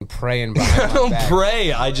praying behind my back. I don't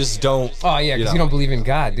pray. I just don't. Oh yeah, because you don't believe in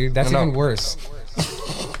God, dude. That's even worse.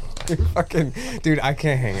 Fucking dude, I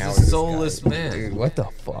can't hang out with this soulless man. Dude, what the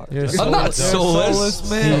fuck? I'm not soulless.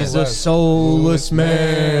 He's a soulless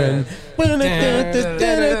man.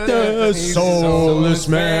 Soulless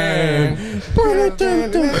man.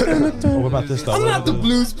 What about this though? I'm not the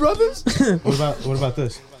Blues Brothers. What about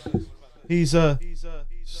this? He's a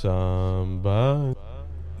somebody.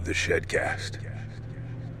 The Shedcast.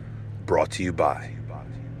 Brought to you by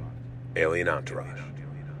Alien Entourage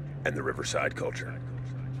and the Riverside Culture.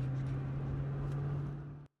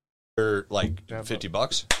 Or like $50.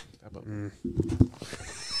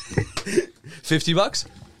 $50?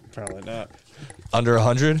 Probably not. Under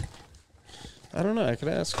 100? I don't know. I could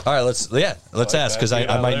ask. All right, let's ask because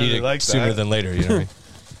I might need it like sooner that. than later. You know what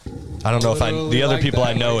I mean? I don't know if the other people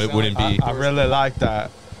I know it wouldn't be. I really like that.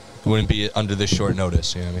 Wouldn't be under this short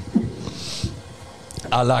notice. You know what I mean?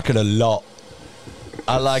 I like it a lot.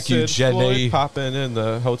 I like you, Jenny. Popping in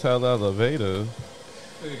the hotel elevator.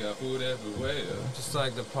 We got food everywhere. Just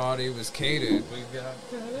like the party was catered. We got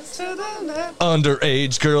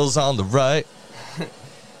Underage girls on the right.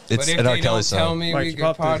 It's But if an R. they Kelly don't song. tell me Mike, we keep could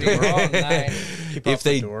up the party door. all night. Keep If off the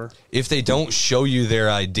they door. if they don't show you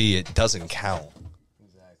their ID, it doesn't count.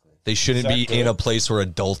 Exactly. They shouldn't be in a place where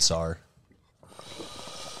adults are.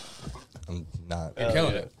 I'm not. You're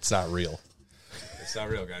killing it. It's not real. It's not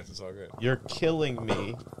real, guys. It's all good. You're killing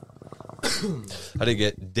me. I didn't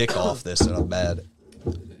get dick off this, and I'm mad.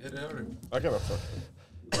 I give a fuck.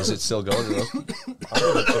 Is it still going? I'm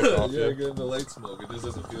gonna take off Yeah, you. getting the light smoke. It just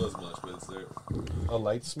doesn't feel as much, but it's there. A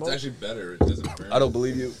light smoke? It's actually better. It doesn't burn. I don't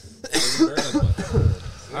believe you. It doesn't burn as much.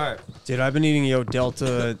 All right. Dude, I've been eating Yo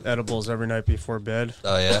Delta edibles every night before bed.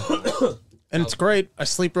 Oh yeah. And it's great. I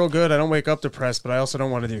sleep real good. I don't wake up depressed, but I also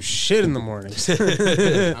don't want to do shit in the mornings.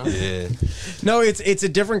 Yeah. No, it's a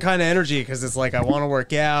different kind of energy because it's like I want to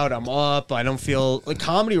work out. I'm up. I don't feel like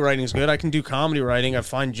comedy writing is good. I can do comedy writing. I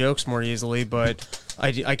find jokes more easily, but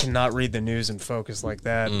I cannot read the news and focus like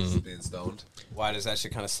that. Being stoned. Why does that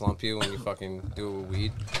shit kind of slump you when you fucking do it with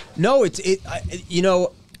weed? No, you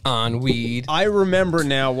know. On weed. I remember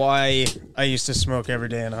now why I used to smoke every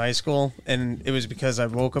day in high school, and it was because I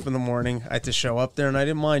woke up in the morning, I had to show up there, and I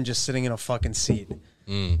didn't mind just sitting in a fucking seat.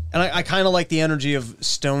 And I kind of like the energy of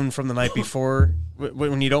stone from the night before,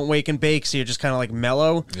 when you don't wake and bake, so you're just kind of like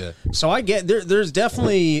mellow. Yeah. So I get there's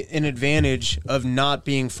definitely an advantage of not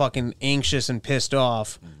being fucking anxious and pissed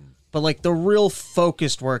off, but like the real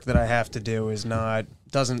focused work that I have to do is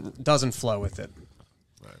doesn't flow with it.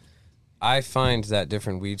 I find that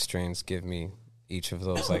different weed strains give me each of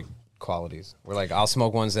those like qualities. Where like I'll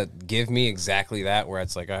smoke ones that give me exactly that, where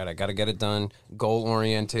it's like, all right, I got to get it done, goal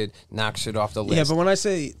oriented, knock shit off the list. Yeah, but when I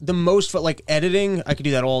say the most, like editing, I could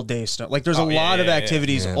do that all day. Like there's a lot of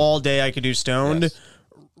activities all day I could do stoned. Yes.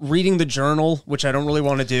 Reading the journal, which I don't really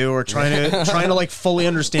want to do, or trying to like fully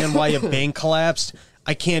understand why a bank collapsed.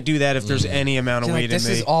 I can't do that if there's any amount of You're weed like, in this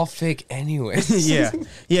me. is all fake anyway. Yeah,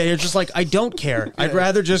 you're just like, I don't care. I'd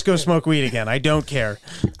rather just go smoke weed again. I don't care.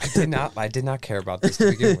 I did not care about this to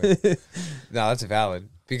begin with. No, that's valid.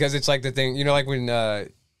 Because it's like the thing, you know, like when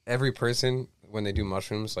every person, when they do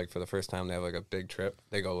mushrooms, like for the first time, they have like a big trip,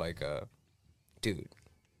 they go like, dude,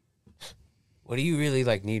 what do you really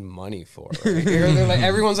like need money for? Right? They're like,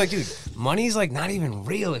 everyone's like, dude, money's like not even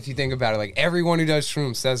real if you think about it. Like everyone who does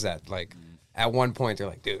shrooms says that. Like at one point, they're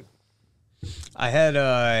like, dude, I had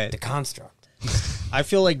the construct. I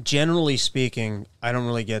feel like generally speaking, I don't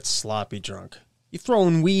really get sloppy drunk. You throw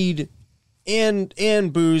in weed and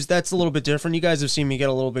booze, that's a little bit different. You guys have seen me get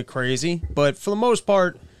a little bit crazy, but for the most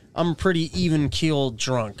part, I'm pretty even-keeled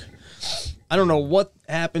drunk. I don't know what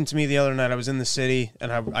happened to me the other night. I was in the city,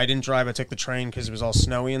 and I didn't drive. I took the train because it was all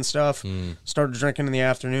snowy and stuff. Started drinking in the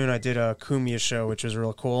afternoon. I did a Cumia show, which was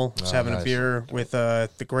real cool. I was having a beer with the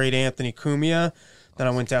great Anthony Cumia. Then I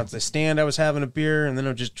went down to the stand. I was having a beer, and then I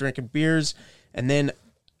was just drinking beers. And then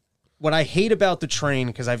what I hate about the train,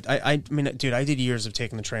 because I mean, dude, I did years of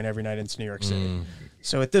taking the train every night into New York City.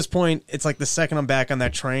 So at this point, it's like the second I'm back on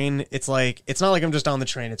that train, it's like, it's not like I'm just on the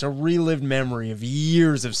train. It's a relived memory of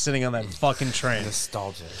years of sitting on that fucking train.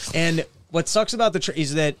 Nostalgia. And what sucks about the train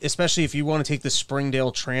is that, especially if you want to take the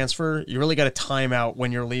Springdale transfer, you really got to time out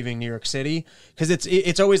when you're leaving New York City, because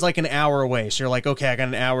it's always like an hour away. So you're like, okay, I got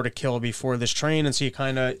an hour to kill before this train, and so you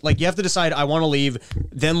kind of like, you have to decide, I want to leave,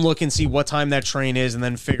 then look and see what time that train is, and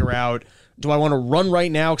then figure out, do I want to run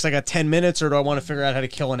right now because I got 10 minutes, or do I want to figure out how to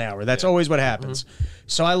kill an hour? That's always what happens.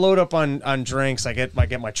 So I load up on drinks. I get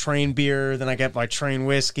my train beer, then I get my train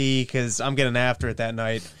whiskey because I'm getting after it that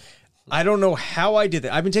night. I don't know how I did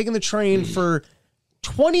that. I've been taking the train for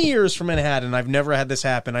 20 years from Manhattan. I've never had this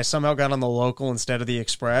happen. I somehow got on the local instead of the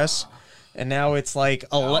express. And now it's like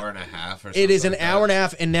hour and a half or something. it is an like hour that. and a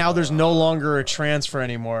half, and now there's no longer a transfer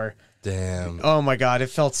anymore. Damn. Oh my god, it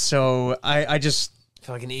felt so. I just I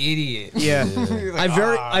feel like an idiot. yeah.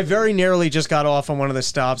 I very narrowly just got off on one of the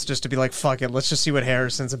stops just to be like, fuck it, let's just see what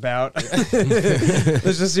Harrison's about. Let's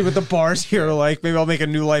just see what the bars here are like. Maybe I'll make a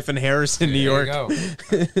new life in Harrison, New York.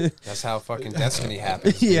 There you go. That's how fucking destiny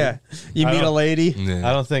happens. dude. Yeah, you meet a lady. Yeah.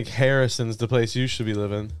 I don't think Harrison's the place you should be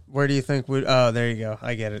living. Where do you think would? Oh, there you go.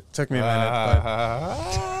 I get it. Took me a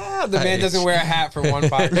minute, The man doesn't wear a hat for one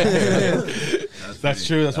podcast. That's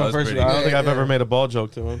true. That's That my was first. pretty I don't good. think I've ever made a ball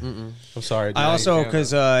joke to him. I'm sorry. Dude. I also yeah.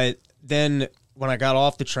 because then when I got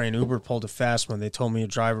off the train, Uber pulled a fast one. They told me a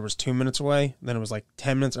driver was 2 minutes away. Then it was like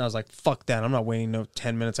 10 minutes, and I was like, "Fuck that! I'm not waiting no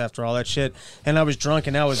 10 minutes after all that shit." And I was drunk,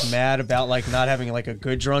 and I was mad about like not having like a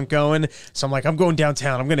good drunk going. So I'm like, I'm going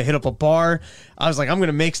downtown. I'm gonna hit up a bar. I was like, I'm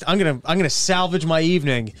gonna salvage my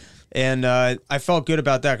evening. And I felt good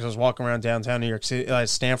about that because I was walking around downtown New York City,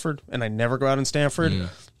 Stanford, and I never go out in Stanford.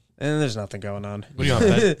 And there's nothing going on. What are you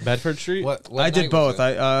on Bedford Street? What I did night both.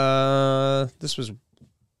 was it? This was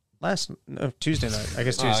Tuesday night. I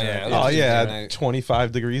guess Tuesday yeah. night. Oh Tuesday yeah, night.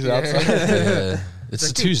 25 degrees outside. Yeah. It's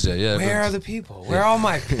a Tuesday, yeah. Where are the people? Where are all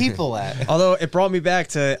my people at? Although it brought me back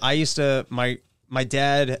to my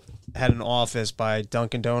dad had an office by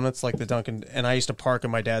Dunkin' Donuts, like the Dunkin', and I used to park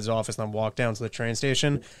in my dad's office and then walk down to the train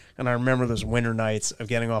station. And I remember those winter nights of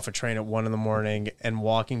getting off a train at 1 a.m. and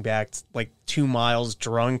walking back like 2 miles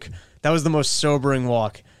drunk. That was the most sobering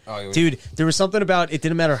walk. Oh, Dude, there was something about it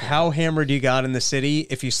didn't matter how hammered you got in the city.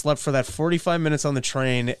 If you slept for that 45 minutes on the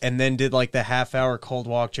train and then did like the half-hour cold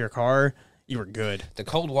walk to your car, you were good. The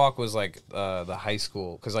cold walk was like the high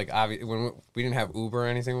school, because like when we didn't have Uber or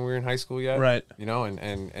anything when we were in high school yet, Right. You know, and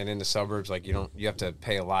in the suburbs, like you have to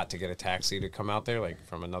pay a lot to get a taxi to come out there, like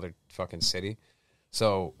from another fucking city.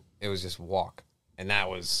 So it was just walk, and that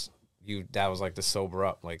was like the sober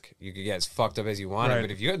up. Like you could get as fucked up as you wanted, Right.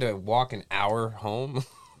 but if you had to walk an hour home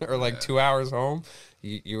or like 2 hours home,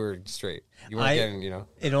 you were straight. You weren't getting, you know.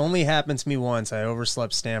 It only happened to me once. I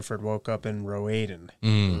overslept Stanford, woke up in Roaden.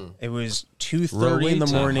 It was 2:30 in the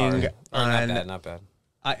morning. Not bad.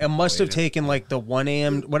 I must have taken like the 1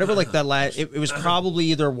 a.m. whatever, like that last. It was probably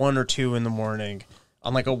either 1 or 2 in the morning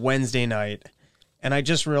on like a Wednesday night. And I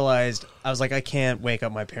just realized, I was like, I can't wake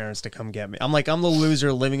up my parents to come get me. I'm like, I'm the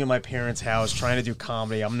loser living in my parents' house trying to do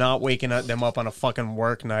comedy. I'm not waking them up on a fucking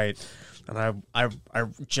work night. And I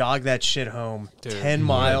jogged that shit home, 10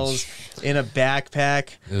 miles in a backpack.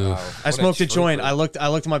 I smoked a joint. I looked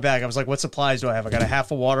at my bag. I was like, what supplies do I have? I got a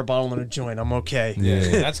half a water bottle and a joint. I'm okay. Yeah.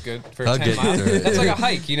 That's good for I'll 10 get miles. through it. That's like a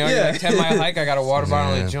hike, you know? Yeah. You're like 10-mile hike, I got a water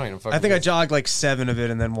bottle and a joint. I'm fucking I think I good. jogged like 7 of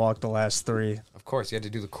it and then walked the last 3. Of course, you had to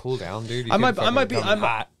do the cool down, dude. You I might couldn't be fucking come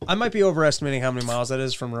hot. I might be overestimating how many miles that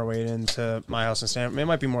is from Roaden to my house in Stanford. It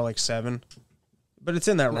might be more like 7, but it's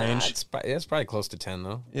in that range. It's probably close to 10,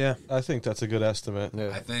 though. Yeah. I think that's a good estimate. Yeah.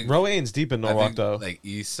 I think Rowan's deep in I Norwalk think, though. like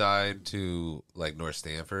east side to like North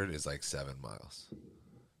Stanford is like 7 miles.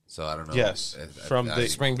 So I don't know. Yes. From the-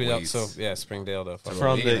 Springdale, Springdale to fucking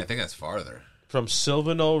From the- I think that's farther. From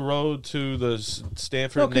Silverno Road to the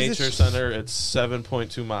Stanford No, 'cause Nature it's- Center, it's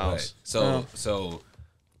 7.2 miles. Right. So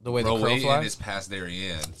the way the crow Rowan flies. is past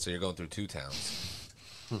Darien, so you're going through 2 towns.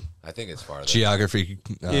 I think it's farther. Geography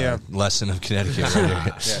lesson of Connecticut right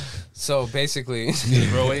here. Yeah. So basically,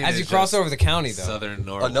 Rowan as you is cross just over the county, though. Southern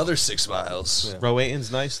Norwalk. Another 6 miles. Rowan's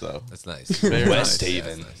nice though. That's nice. Very West nice.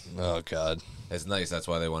 Haven. Yeah, that's Oh, God. It's nice. That's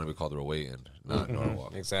why they want to be called Rowan, not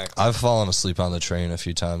Norwalk. Exactly. I've fallen asleep on the train a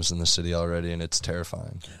few times in the city already, and it's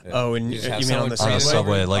terrifying. Oh, and You you just have mean on someone the On the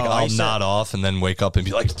subway? subway, like Oh, I I'll used to- nod off and then wake up and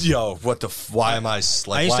be like, "Yo, what the? Why am I used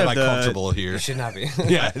like? to Why am I have the- comfortable here?" You should not be.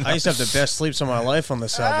 Yeah, I used to have the best sleeps of my life on the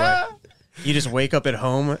subway. You just wake up at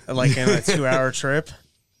home like in a 2-hour trip.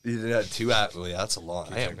 yeah, 2 hours. Well, yeah, that's a long.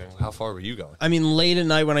 Damn, how far were you going? I mean, late at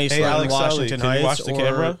night when I used Hey to live in Alex Sully, Washington can Heights. you watch the or-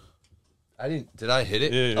 camera? I didn't. Did I hit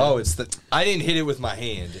it? Yeah, yeah. Oh, it's the. I didn't hit it with my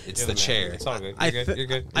hand. It's the chair. It's all good. I You're good. thi- You're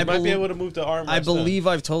good. I You might be believe- able to move the arm. I believe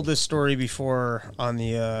I've told this story before on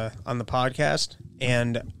the podcast,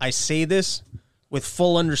 and I say this with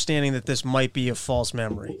full understanding that this might be a false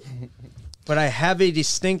memory. But I have a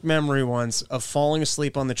distinct memory once of falling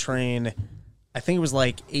asleep on the train. I think it was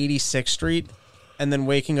like 86th Street, and then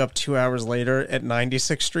waking up 2 hours later at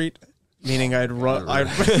 96th Street. Meaning I'd run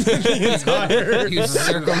the entire You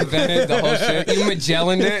circumvented the whole shit. You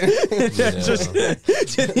Magellaned it. just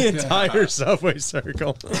did the entire subway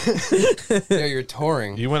circle. Yeah, you're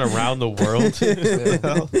touring. you went around the world.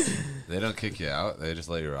 They don't kick you out. They just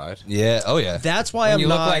let you ride. Yeah. Oh yeah. That's why When I'm you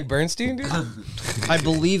not. look like Bernstein, dude. I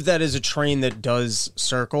believe that is a train that does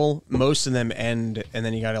circle. Most of them end, and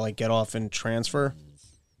then you got to like get off and transfer.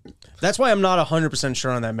 That's why I'm not 100% sure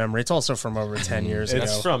on that memory. It's also from over 10 years ago.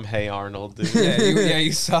 It's from Hey Arnold, dude.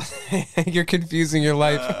 You saw. You're confusing your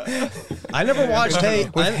life I never watched Hey.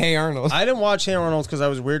 with Hey Arnold. I didn't watch Hey Arnold because I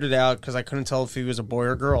was weirded out because I couldn't tell if he was a boy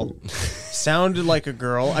or girl. Sounded like a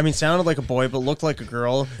girl. I mean, sounded like a boy, but looked like a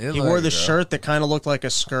girl. He looked wore like the a girl. shirt that kind of looked like a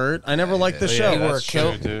skirt. I never liked the show. Yeah, that's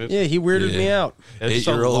true, dude. Yeah, he weirded me out. It's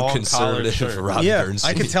some 8-year-old long conservative collared shirt. Rob Yeah,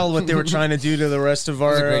 Bernstein. I could tell what they were trying to do to the rest of It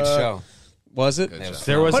our. was a great show. Was it?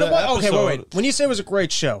 There was But an okay, episode. wait. When you say it was a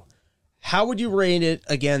great show, how would you rate it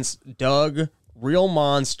against Doug, Real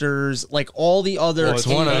Monsters, like all the other? Well, it's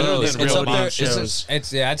one of better those. than It's Real up there. Monsters.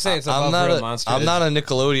 It's I'd say it's I'm above not Real a, Monsters. I'm not a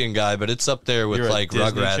Nickelodeon guy, but it's up there with You're a like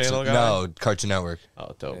Disney Rugrats. Channel guy? No, Cartoon Network.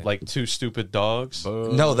 Oh, dope. Like Two Stupid Dogs.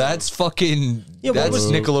 No, that's fucking. Yeah, what that's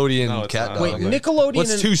was- Nickelodeon No, it's cat not. dog. Wait, Nickelodeon.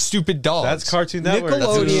 What's and, Two Stupid Dogs? That's Cartoon Network. That's a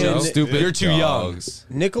Nickelodeon- show. Stupid. You're too young. Dogs.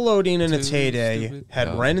 Nickelodeon in its Two heyday stupid had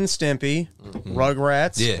dogs. Ren and Stimpy,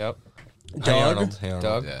 Rugrats, Yeah. Yep. Hey Doug, Arnold. Hey Arnold.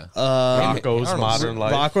 Doug. Yeah. Rocco's Arnold's- Modern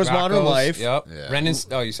Life. Rocco's Modern Rocco's, Life, Yep. Yeah. Renan's.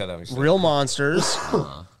 Oh, you said that. Real Monsters.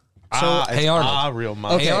 Hey Arnold. Real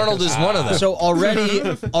Monsters. Hey Arnold is one of them. So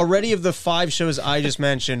already of the 5 shows I just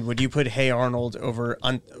mentioned, would you put Hey Arnold over?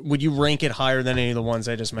 Would you rank it higher than any of the ones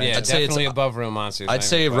I just Yeah, mentioned? I'd say it's- definitely above Real Monsters. I'd not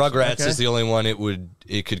say even a question. Rugrats is the only one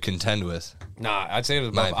it could contend with. Nah, I'd say it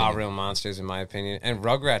was My above All opinion. Real Monsters in my opinion. And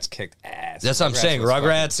Rugrats kicked ass. That's what I'm saying. was fucking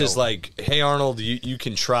Rugrats is dope. like, hey Arnold, you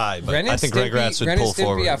can try, but Ren I and think Stimpy, Rugrats would Ren and pull Stimpy,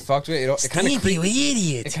 forward. I fucked with it. It kind of you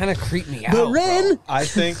idiot. It kind of creeped me out. But Ren, I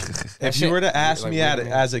think if shit- you were to ask like, me what do you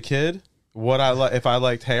mean? as a kid, if I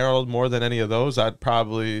liked Hey Arnold more than any of those, I'd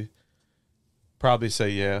probably say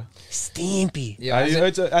yeah. Stimpy. Yeah,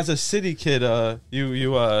 As a city kid,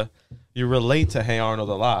 you relate to Hey Arnold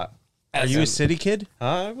a lot. Are you a city kid?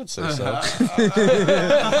 I would say so. I'm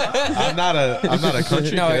not a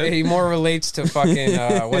country no, kid. he more relates to fucking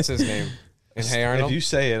what's his name in Hey Arnold. If you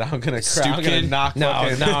say it, I'm gonna cry. I'm gonna Stupid. knock. No,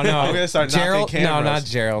 fucking, no. I'm gonna start Gerald? knocking cameras. No, not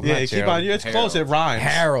Gerald, Yeah, not keep Gerald. on. It's close. It rhymes.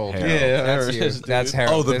 Harold. Yeah, that's there it you. is, dude. That's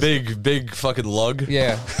Harold. Oh, the This- big fucking lug.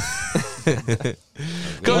 Yeah.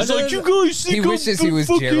 Guys, like, you guys think He I'm wishes he was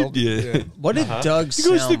fucking, Gerald. Yeah. What did Doug You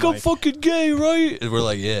guys sound think I'm like? fucking gay, right? And we're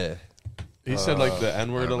like, yeah. He said like the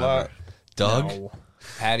N word a lot. Doug? No.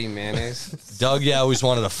 Patty mayonnaise. Doug, yeah, always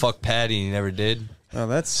wanted to fuck Patty and he never did. Oh,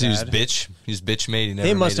 that's So he was sad. bitch. He was bitch made. He never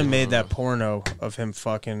They must have it. made that porno of him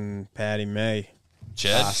fucking Patty May.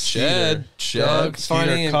 Shed. Skeeter. Shed. Doug's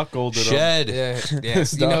funny. Skeeter and- cuckolded him. Shed. Yeah, yeah.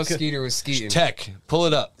 You know Skeeter was skeeting. Tech. Pull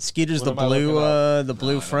it up. Skeeter's What the am I looking the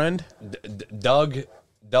blue friend.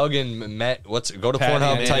 Doug and Matt. Go to Patty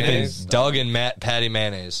Pornhub. Type in mayonnaise. Doug and Matt Patty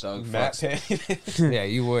mayonnaise. Doug Matt fucks. Patty. Yeah,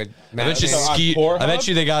 you would. I bet you So on Skeet. Pornhub? I bet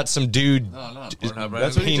you they got some dude. No, Pornhub, right?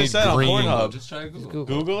 That's what he Painted just said on green. Pornhub. Just try to Google.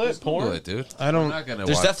 Google it. Google Porn. it, dude. I don't- We're not gonna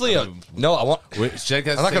There's watch definitely a porn. no. I want.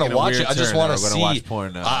 Shedcast I'm not gonna watch it. I just want to see. Watch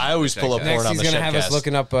porn now. I always pull up Shedcast. porn Next, on he's the gonna have us Shedcast.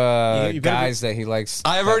 looking up you better guys that he likes.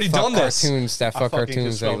 I've that already fuck done this. Cartoons that I fuck fucking cartoons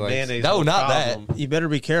just that he spelled likes. mayonnaise. No, with not problem. You better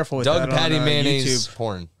be careful with Doug that Patty on, mayonnaise YouTube.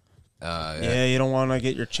 porn. Yeah, you don't want to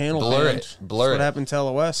get your channel Blur banned. it. Blur That's it. what happened to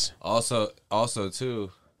LOS. Also too.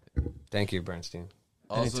 Thank you, Bernstein.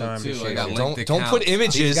 Anytime. I got linked Don't put accounts.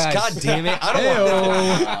 images. These guys- God damn it! I don't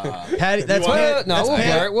want. Patty, that's Well, no, that's we'll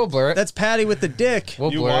Patty- blur it. We'll blur it. That's Patty with the dick.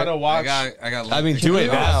 We'll You blur want to it. watch? I got. I mean, do it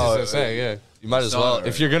I now. was just gonna say, yeah. You might as Saw well. it already.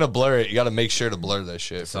 If you're gonna blur it, you got to make sure to blur that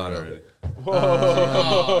shit. Saw For it real. already.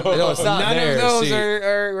 No, it's not None there. of those See,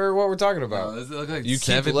 are what we're talking Oh, about. does it look like You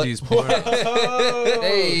keep 70s porn?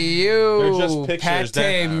 Hey, you. They're just pictures.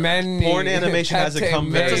 Pate meni. Porn animation hasn't Pate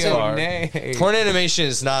come very far. mayonnaise. porn animation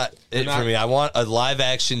is not it Not- for me. I want a live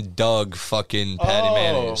action Doug fucking Patty Oh.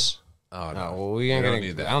 mayonnaise. Oh No, no, well, we ain't don't gonna.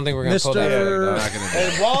 need that. I don't think we're gonna pull that. Mr. We're out. not gonna do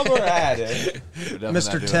And while we're at it, that.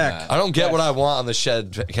 Mr. Tech. I don't get what I want on the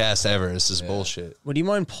Shed cast ever. This is bullshit. Would you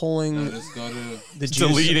mind pulling Just go to. the juice?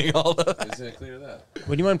 Deleting all the. Is it clear that?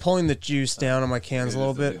 Would you mind pulling the juice down on my cans a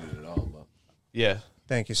little bit? Deleted it all, but- yeah,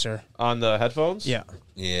 Thank you, sir. on the headphones. Yeah.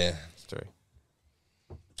 Yeah.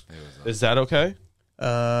 Is that okay?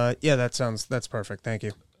 Yeah, that's perfect. Thank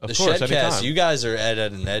you. Of The course, Shed anytime. cast. You guys are Ed,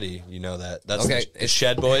 and Eddie. You know that. That's Okay, the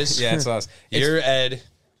Shed boys. Yeah, it's us. You're Ed.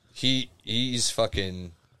 He's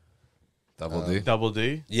fucking. Double D. Double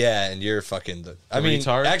D. Yeah, and you're fucking the. I mean,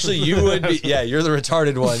 retard? actually, you would be. Yeah, you're the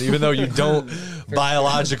retarded one, even though you don't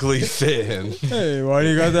biologically fit him. Hey, why do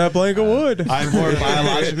you got that plank of wood? I'm more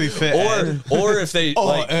biologically fit. Or if they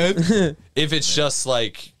like, If it's just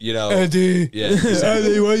like, you know, Eddie. yeah,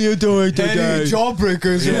 exactly. Eddie, what are you doing today?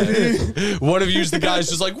 Jawbreakers, Eddie. One of you is the guy's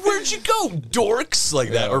just like, where'd you go, dorks?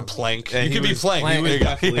 Like that, or Plank. And You he could be was- Plank. he There was you go.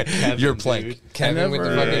 definitely Kevin, You're Plank. dude. Kevin with the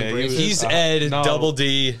never- fucking Yeah, he was- braces. He's Ed, No, Double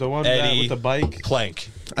D, the one Eddie, with the bike. Plank.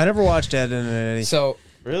 I never watched Ed and Eddie. So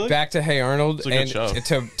Really? back to Hey Arnold, It's a good and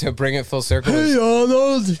show. to bring it full circle,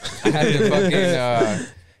 Arnold. I had to fucking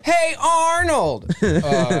Hey Arnold.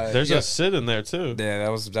 There's yeah. a Sid in there too. Yeah, that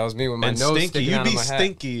was me with my And nose Stinky, sticking you'd out of be my hat.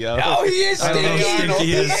 Stinky, yo. Oh, he is I don't know stinky. who Stinky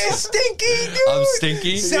He is. is stinky, dude. I'm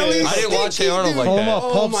Stinky. Sally's I didn't watch Hey Arnold like Pull him that. up.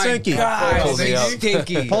 Pull Oh up my Stinky. God, Pull me up.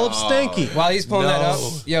 Stinky. Pull up Stinky. While he's pulling that up,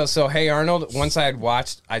 No. yo, so Hey Arnold, once I had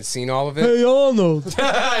watched, I'd seen all of it. Hey Arnold.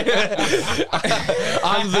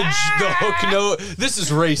 I'm the hook. No, this is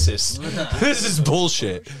racist. This is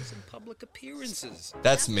bullshit. Public appearances.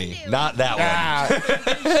 That's me, not that one.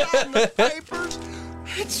 Ah, On the papers,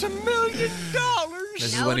 it's $1 million.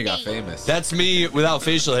 This is when he got famous. That's me without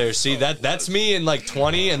facial hair. See, that's me in like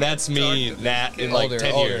 20, and that's me Nat in like Older,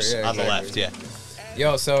 10 older, years yeah, on the exactly. left. Yeah,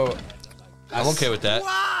 yo, so I'm okay with that.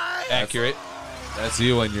 Why? Accurate. That's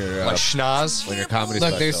you when you're My schnoz. when your comedy look,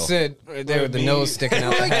 special. there's Sid right there with the Me. nose sticking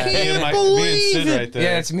out the hat. Me and Sid right there.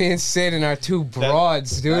 Yeah, it's me and Sid and our two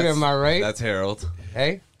broads, dude. That's- Am I right? That's Harold.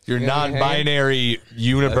 Hey, Your you gonna leave me hanging? non-binary I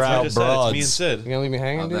unibrow just said it's me and broads. Sid. You gonna leave me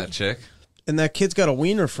hanging, On dude? that chick. And that kid's got a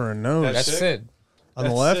wiener for a nose. That's Sick. Sid. On the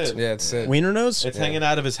That's left? Sid. Yeah, it's Sid. Wiener nose? It's hanging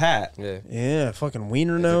out of his hat. Yeah. Yeah, fucking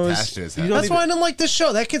wiener Attached nose. to his You head. don't That's why I didn't like this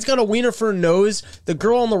show. That kid's got a wiener for a nose. The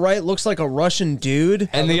girl on the right looks like a Russian dude.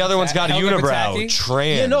 And the other one's got a Helga unibrow. Pataki?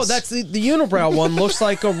 Trans. Yeah, no, that's the unibrow one looks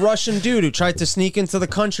like a Russian dude who tried to sneak into the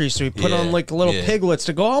country, so he put Yeah, on like little yeah. piglets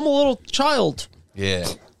to go, I'm a little child. Yeah.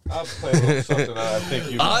 I'll play a little something I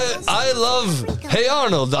think you. I love Hey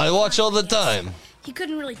Arnold. I watch all the time. He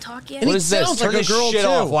couldn't really talk yet. And What he is this? sounds Turn like a this girl, shit too.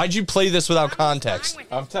 off. Why'd you play this without context?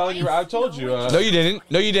 I'm telling you, I told you. No, you didn't.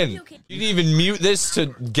 No, you didn't. You didn't even mute this to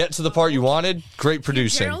get to the part you wanted. Great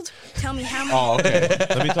producing. Gerald, tell me how Oh, okay.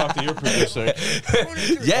 Let me talk to your producer.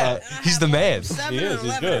 Yeah, he's the man. He is.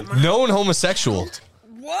 He's good. Known homosexual.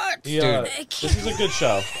 What? Yeah, this is a good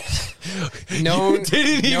show. Known,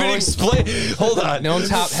 Didn't even known- explain. Hold on. known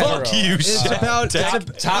top Fuck hetero. you. It's shut about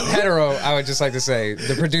up. top hetero. I would just like to say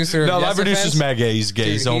the producer. No, of my Yes producer's Offense, mad gay. He's gay.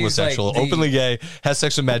 Dude, He's he's homosexual. like the- Openly gay. Has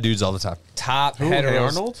sex with mad dudes all the time. top Hey, heteros.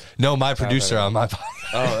 Arnold? No, my producer on my podcast.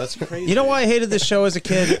 Oh, that's crazy. You know why I hated this show as a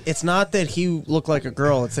kid? It's not that he looked like a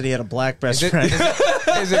girl, it's that he had a black best friend.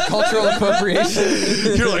 Is it cultural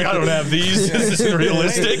appropriation? You're like, I don't have these. This isn't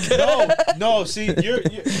realistic. No. See, you're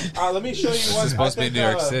let me show you one. It's supposed to be New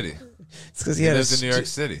York City. It's because He lives in New York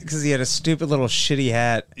City. Because he had a stupid little shitty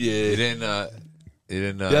hat. You didn't. You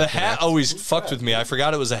didn't. Yeah, the hat always fucked with me. I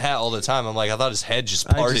forgot it was a hat all the time. I'm like, I thought his head just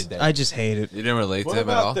parted there. I just hate it. You didn't relate What to him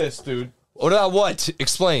at all. about this, dude? What about what?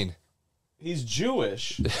 Explain. He's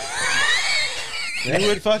Jewish. You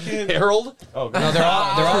would fucking. Harold? Oh, No, they're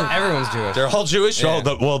all. Everyone's Jewish. They're all Jewish? Yeah.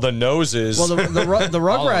 Oh, the nose is. Well, the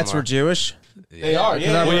Rugrats are. were Jewish. They are. That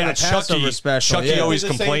Yeah. were Well, in yeah, a Passover Chucky. special. Chucky yeah. always They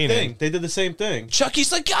did the same complaining. thing. They did the same thing.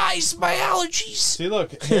 Chucky's like, guys, my allergies. See,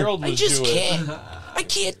 look, Harold was Jewish. I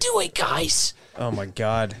can't do it, guys. Oh my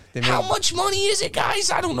God. They How made, much money is it, guys?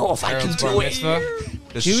 I don't know if I can Harold's bar do it. mitzvah.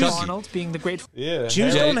 It's Jews- Chucky. Arnold being the great. Yeah.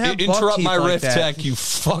 Jews Yeah, don't have buck interrupt teeth my like riff that. tech, you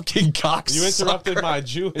fucking cocksucker. You interrupted my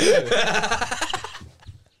Jewish.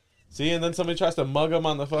 See, and then somebody tries to mug him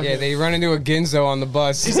on the fucking. Yeah, they run into a Ginzo on the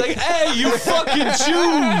bus. He's like, hey, you fucking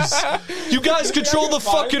Jews! You guys control the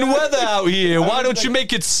fucking weather out here. Why don't you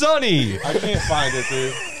make it sunny? I can't find it,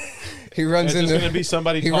 dude. he runs It's just gonna into. be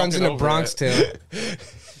somebody. He runs talking into over Bronx it. Tale.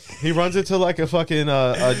 He runs into like a fucking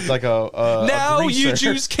Now a you greaser,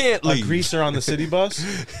 Jews can't a leave. greaser on the city bus,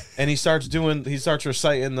 and he starts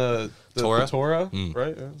reciting the Torah? Torah,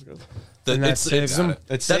 right? Yeah, that's good. And that saves them. It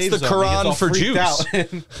That's saves the him. He gets Quran all for freaked Jews. out.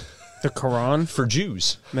 The Quran For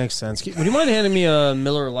Jews. makes sense. Would you mind handing me a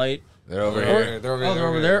Miller Lite? They're over They're here. over, Oh, they're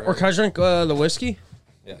over there. Or can I drink the whiskey?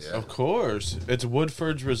 Yes. Of course, it's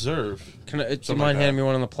Woodford's Reserve. Can I, do you Something mind like handing me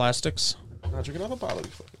one of the plastics? I'm not drinking out of the bottle.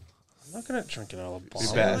 I'm not gonna drink it out of the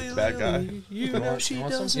You bottle. bad guy. You know she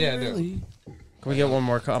doesn't Yeah, I do. really. Can we get one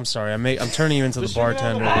more? I'm sorry. I'm turning you into the Just drink it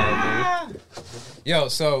out of the bartender. bottle, dude. Yo,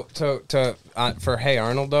 so for Hey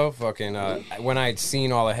Arnold though, fucking when I'd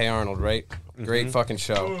seen all of Hey Arnold, right? Great fucking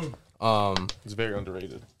show. It's very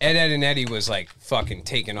underrated. Ed and Eddie was like fucking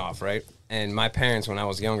taking off, right? And my parents, when I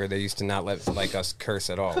was younger, they used to not let like us curse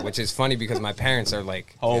at all, which is funny because my parents are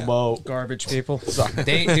like Homo. Garbage people.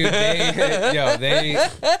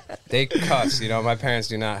 they cuss. You know, my parents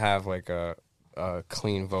do not have like a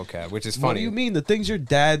clean vocab, which is funny. What do you mean? The things your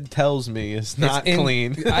dad tells me is not It's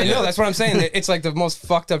clean. I know, that's what I'm saying. It's like the most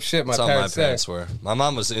fucked up shit my That's all my parents say. parents were. My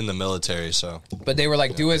mom was in the military, so. But they were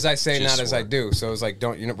like, do as I say, She not as I swore. do. So it was like,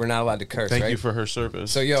 we're not allowed to curse, Thank right? you for her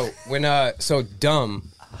service. So so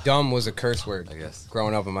dumb was a curse word, I guess,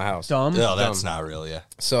 growing up in my house. Dumb? No, that's not real, yeah.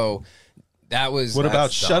 So that was. what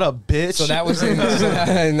about shut up, bitch? So that was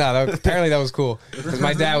apparently that was cool because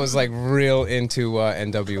my dad was like real into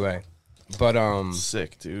NWA, but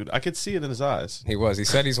sick, dude. I could see it in his eyes. he was. He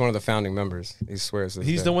said he's one of the founding members. He swears this.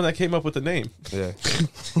 He's the one that came up with the name. Yeah.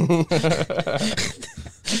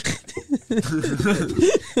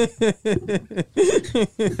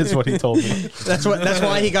 Is what he told me. That's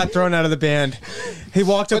why he got thrown out of the band. He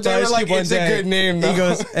walked up But to they were Ice like, Cube one "It's a day. good name, He though."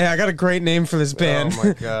 goes, "Hey, I got a great name for this band." Oh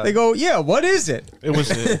my God. They go, "Yeah, what is it?" It was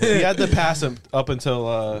he had to pass him up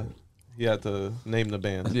until he had to name the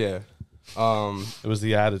band. Yeah. It was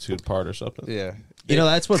the attitude part or something. Yeah. You know,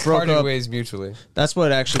 that's what broke Parted up. ways mutually. That's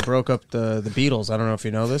what actually broke up the Beatles. I don't know if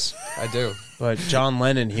you know this, I do. but John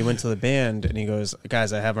Lennon, he went to the band and he goes,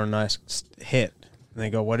 "Guys, I have our nice hit." And they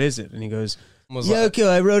go, "What is it?" And he goes, Was like- "Yoko,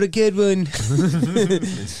 I wrote a good one."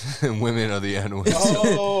 Women are the N-word.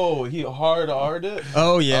 Oh, he hard-R'd it?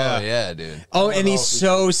 Oh yeah. Oh, yeah, dude. Oh, and he's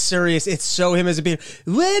so serious. It's so him as a beat.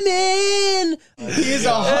 Women. He's he's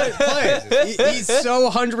so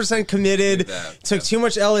 100% committed. Took too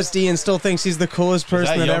much LSD and still thinks he's the coolest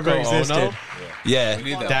person that, that ever Yoko existed. Ono? Yeah.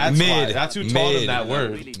 That's Mid. why. That's who taught him that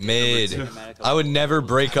word. Mid. I would never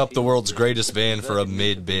break up the world's greatest band for a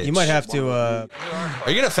mid bitch. You might have to. Are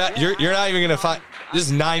you gonna You're not even gonna find. This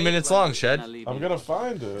is 9 minutes long, Shed. I'm gonna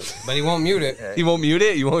find it. But he won't mute it. You won't mute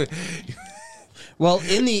it. You won't. Well,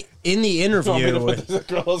 in the Want me to interview, put the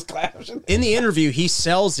girl's caption? in the interview, he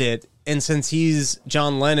sells it, and since he's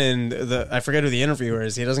John Lennon, I forget who the interviewer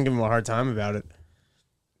is. He doesn't give him a hard time about it.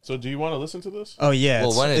 So do you want to listen to this? Oh yeah.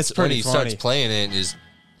 Well, when it's when pretty he funny. starts playing it, his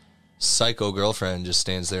psycho girlfriend just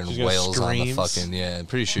stands there and She's gonna wails on the screams. fucking. Yeah, I'm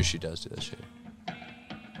pretty sure she does do that shit.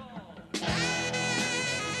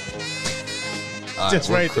 Just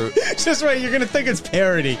we're right, cru- just right. You're gonna think it's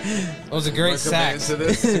parody. It was a great sax. to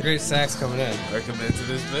this. It's a great sax coming in. Recommend to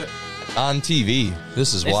this bit. on TV.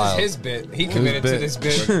 This is This wild. is his bit. He committed to this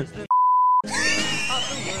bit.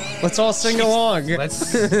 Let's all sing along.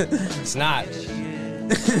 It's not.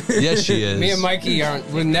 Yes, she is. Me and Mikey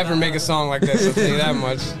would never make a song like this. I'll tell you that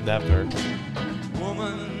much. Never.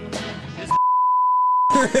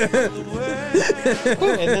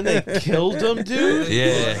 And then they killed him, dude.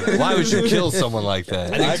 Yeah. Why would you kill someone like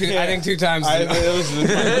that? I think two times. It's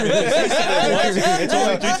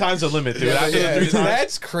only 3 times the limit, dude. After the 3 times,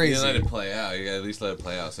 That's You crazy. let it play out. You gotta at least let it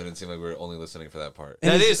play out, so it didn't seem like we were only listening for that part.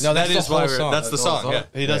 That is No, that that's is the why whole we're, song. that's the That's the whole song. Yeah. song.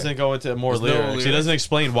 he doesn't go into more There's no lyrics. He lyrics. doesn't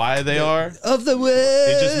explain why they are. Of the way.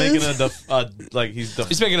 He's just making like he's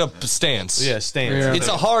He's making a stance. yeah stance. It's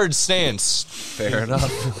a hard stance. Fair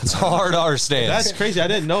enough. It's a hard R stance. That's crazy. I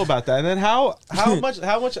didn't know about that. And then how much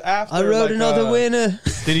after I wrote like, another winner.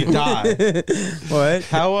 did he die? What?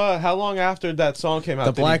 How long after that song came out?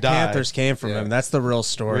 The did Black he die? Panthers came from him. That's the real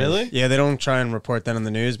story. Really? Yeah, they don't try and report that in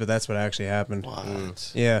the news, but that's what actually happened.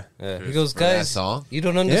 Yeah. Yeah. He goes, For that guys, song? you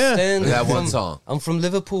don't understand. That I'm one from- song. I'm from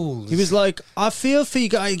Liverpool. He was like, I feel for you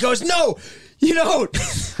guys. He goes, no, you don't.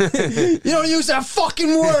 You don't use that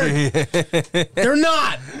fucking word. They're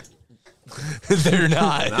not. They're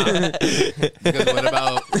not. Because what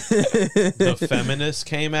about? The feminists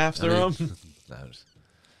came after him.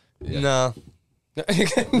 No. no.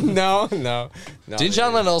 Didn't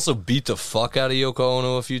John Lennon also beat the fuck out of Yoko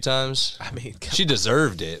Ono a few times? I mean, She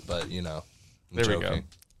deserved it, but you know. I'm There we go. joking.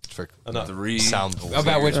 For enough. 3 sound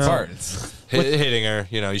About which part? hitting her,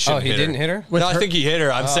 you know, you Oh, shouldn't he hit didn't her. hit her? No, I think he hit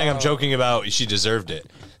her. I'm saying I'm joking about she deserved it.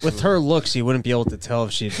 With her looks, you wouldn't be able to tell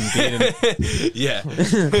if she'd been beaten. Yeah.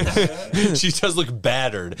 She does look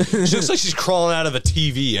battered. She looks like she's crawling out of a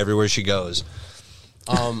TV everywhere she goes.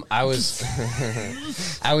 I was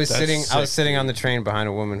sitting on the train behind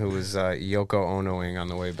a woman who was Yoko Onoing on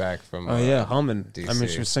the way back from. Oh, yeah, humming. DC. I mean,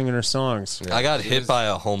 she was singing her songs. I got hit by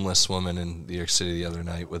a homeless woman in New York City the other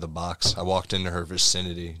night with a box. I walked into her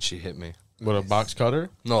vicinity and she hit me. What, a box cutter?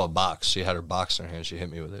 No, a box. She had her box in her hand. She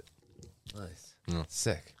hit me with it. Nice.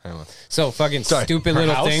 Sick. Anyway. So fucking stupid her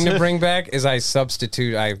little house? thing to bring back is I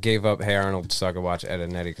gave up Hey Arnold so I could watch Ed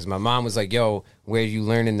and Eddie because my mom was like, "Yo, where you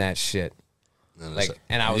learning that shit?" Like,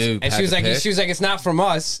 and I was, You and she was had like, to pick? "It's not from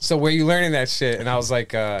us. So where you learning that shit?" And I was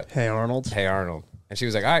like, Hey, Arnold. "Hey Arnold," and she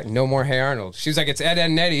was like, "All right, no more Hey Arnold." She was like, "It's Ed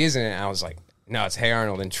and Eddie, isn't it?" And I was like, "No, it's Hey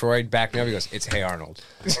Arnold." And Troy backed me up. He goes, "It's Hey Arnold."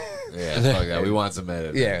 Yeah, fuck that. We want some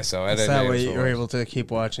Ed. Yeah, so Ed, That's Ed, that Ed way was you the were worst. able to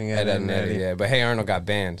keep watching Ed, Ed, and Eddie. yeah. But Hey Arnold got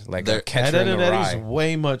banned. Like They're- Catcher Ed in and the Eddie's Rye.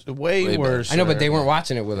 way worse. I know, but they weren't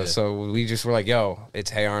watching it with us, so we just were like, "Yo, it's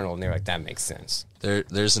Hey Arnold," and they were like, "That makes sense."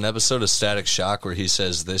 There's an episode of Static Shock where he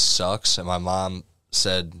says this sucks, and my mom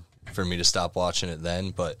said for me to stop watching it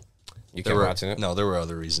then, but You there kept were watching it. no, there were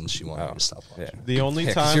other reasons she wanted me to stop watching. Yeah. The only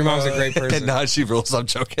Yeah, 'cause time your mom's a great person. Nah, she rules. I'm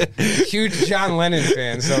joking. Huge John Lennon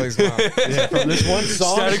fan, Sully's mom. yeah, from this one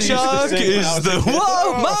song. Static she used to Shock sing when I is was the a kid.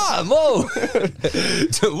 whoa, mom, whoa.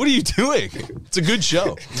 What are you doing? It's a good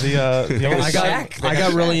show. The only I time-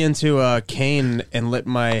 got really into Kane and lit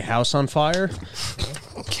my house on fire.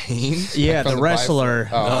 Kane. Yeah, From the the wrestler.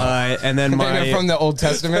 And then my from the Old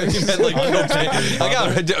Testament.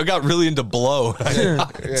 I got really into Blow. I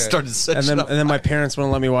started and then my parents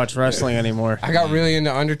wouldn't let me watch wrestling anymore. I got really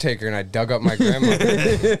into Undertaker, and I dug up my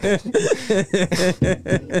grandmother,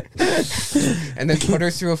 and then put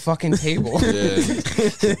her through a fucking table.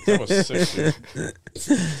 That was sick,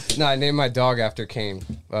 dude. No, I named my dog after Kane,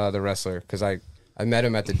 the wrestler, because I met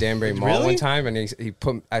him at the Danbury Mall Really? one time, and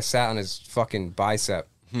I sat on his fucking bicep.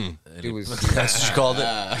 It was That's what you called it.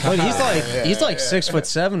 But he's like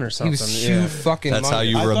 6'7" or he something. was huge fucking. That's how monkey.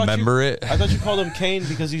 you I thought remember it. I thought you called him Kane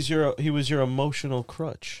because he was your emotional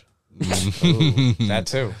crutch. That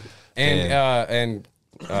too, and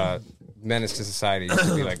Menace to Society used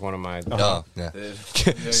to be like one of my. Oh, yeah.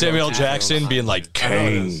 Samuel L. Jackson being like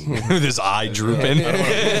Kane with his eye drooping.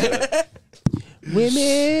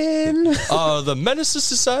 Women. The Menace to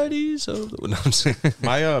Society. So no, I'm saying.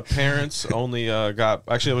 My parents only got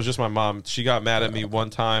actually it was just my mom. She got mad at me one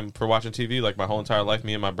time for watching TV like my whole entire life.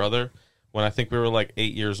 Me and my brother, when I think we were like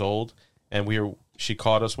 8 years old, and she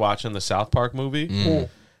caught us watching the South Park movie,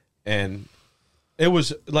 and it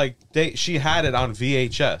was like she had it on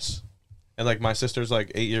VHS, and like my sister's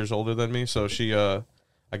like 8 years older than me, so she I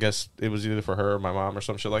guess it was either for her or my mom or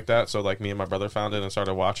some shit like that. So like me and my brother found it and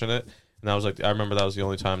started watching it. And I was like, I remember that was the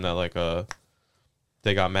only time that like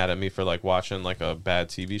they got mad at me for like watching like a bad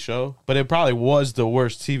TV show. But it probably was the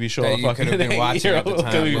worst TV show That a you fucking could have been watching at the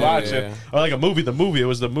time. could be Yeah, watching. yeah. Or like a movie. The movie. It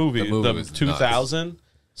was the movie. The movie The was 2000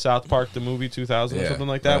 South Park, the movie 2000 or Yeah. something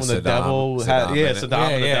like that. When the Saddam- devil had Saddam in it. Saddam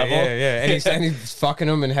and the devil. And he's fucking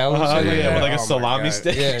him in hell. and Uh-huh, shit. yeah, with like a Oh my salami God.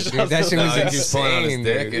 stick. Yeah, dude, that shit No, was he keeps pulling on his insane.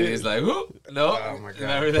 dick, dude. and he's like, "Whoop, no." Oh my God.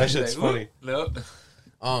 And everything. That shit's Like, funny. "Whoop, no."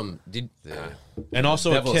 Did And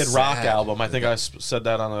also a Devil's Kid Rock sad. album. I think I said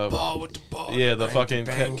that on a the fucking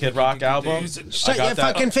Kid Rock album. Shut your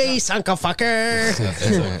fucking face, Uncle Fucker.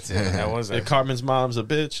 that was it? Carmen's mom's a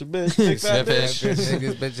bitch, big fat bitch.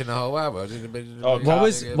 Biggest bitch in the whole world. Oh, What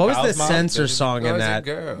was the Kyle's mom? censor song in Boys that and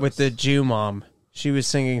girls. with the Jew mom? She was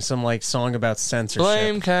singing some like song about censorship.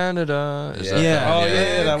 Blame Canada. Is that Yeah. Oh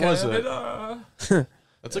yeah, that was it. Canada.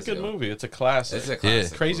 That's a good movie. It's a classic. It's a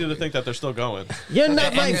classic. Crazy to think that they're still going. You're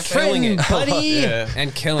not my And killing friend, it. buddy. Yeah.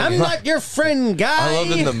 And killing I'm it. not your friend, guy. I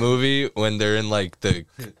love in the movie when they're in like the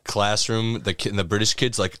classroom, the British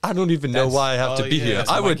kids like, I don't even know That's- why I have to oh, be yeah, here.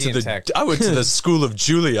 that's I went Mikey to and Tech. I went to the school of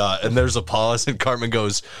Juilliard, and there's a pause, and Cartman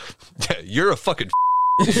goes, "You're a fucking."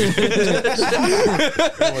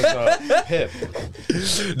 It was Pip.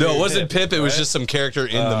 No, it wasn't Pip. It was right? just some character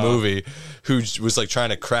in the movie who was like trying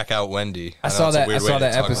to crack out Wendy. I know saw it's a that. I weird way saw to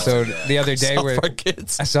that talk about episode the other day South where Park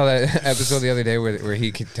kids. I saw that episode the other day where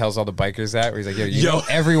he tells all the bikers that where he's like, "Yo, you Yo. know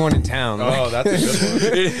everyone in town." Oh, that's a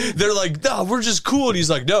good one. They're like, "No, we're just cool," and he's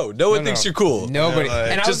like, "No, no one thinks you're cool. Nobody. Yeah,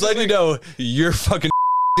 like- and I Just was letting you know, you're fucking."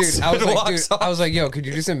 dude, I was and like, walks dude, I was like, yo, could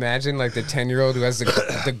you just imagine like the 10-year-old who has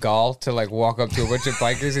the gall to like walk up to a bunch of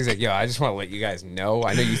bikers? He's like, yo, I just want to let you guys know.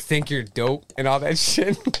 I know you think you're dope and all that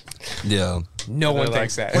shit. Yeah. No one They're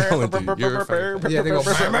thinks that. You're fucking- Yeah, they go.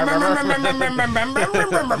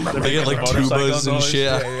 They get like Motorcycles tubas and noise.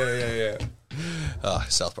 shit. Yeah.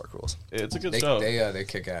 South Park rules. It's a good They show. they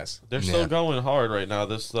kick ass. They're still going hard right now.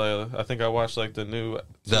 This I think I watched like the new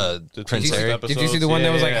The Prince two Harry? episodes. Did you see the one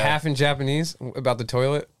that was like Yeah. half in Japanese about the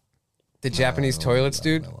toilet? The Japanese toilets,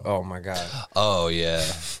 dude. Oh my god. Oh yeah,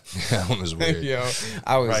 that one was weird. Yo,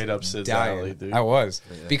 I was Right up Sid's dying. alley, dude. I was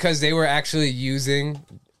because they were actually using,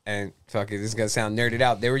 and fuck it, this is gonna sound nerded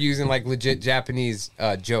out. They were using like legit Japanese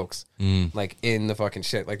jokes, like in the fucking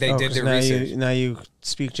shit. Like they Oh, did 'cause their now research you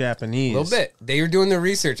speak Japanese. a little bit. They were doing their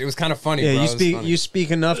research. It was kind of funny. Yeah, bro. you It was speak funny. you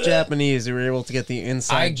speak enough Japanese. You were able to get the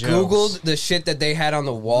inside I jokes. googled the shit that they had on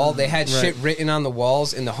the wall. They had Right. shit written on the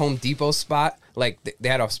walls in the Home Depot spot. Like they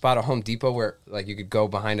had a spot at Home Depot where like you could go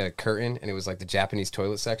behind a curtain and it was like the Japanese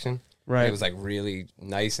toilet section. Right. And it was like really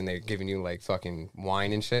nice and they're giving you like fucking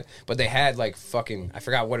wine and shit. But they had like fucking I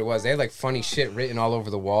forgot what it was. They had like funny shit written all over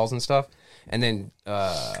the walls and stuff. And then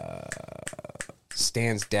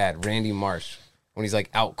Stan's dad, Randy Marsh, when he's like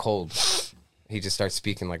out cold, he just starts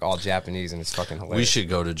speaking like all Japanese, and it's fucking hilarious. We should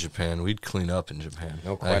go to Japan. We'd clean up in Japan.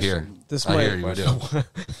 No I hear. question. I hear you do.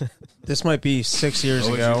 This might be 6 years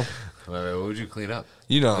ago. What would you clean up?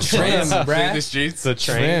 You know, Trim, Clean the bruh. streets. The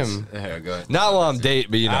trains. Trim. Yeah, go ahead. not while I'm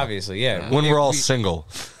dating, but you know, Obviously, yeah. when we're all single.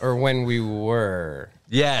 Or when we were.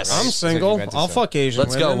 Yes. I'm So you single. meant to I'll say. fuck Asian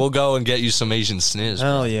Let's go. women. We'll go and get you some Asian sniz.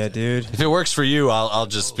 Hell yeah, dude. If it works for you, I'll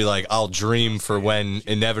just be like, I'll dream for when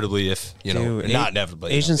inevitably, if you know, Dude, not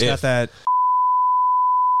inevitably. Asians you know, got that.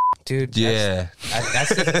 Dude, Yeah.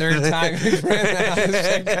 that's the third time we've ran that on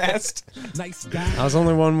this podcast. I was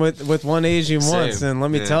only one with one Asian Same. once, and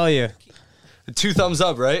let me Yeah. tell you. 2 thumbs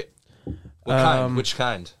up, right? What kind? Which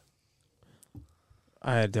kind?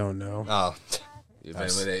 I don't know. Oh, You've been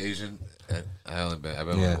with an Asian? I've been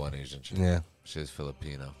Yeah. with one Asian chick. yeah, She's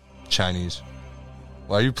Filipino. Chinese.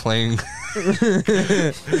 Why are you playing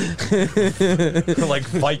like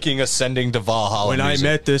Viking ascending to Valhalla? When I music?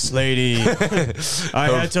 met this lady, I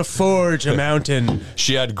had to forge a mountain.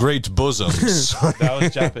 she had great bosoms. That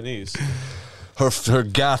was Japanese. her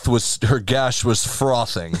gash was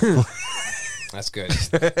frothing. That's good. You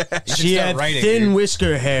should She start had writing, thin dude.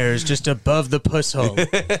 whisker hairs just above the puss hole.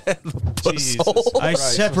 Jesus I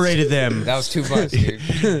Christ. separated them. That was too much,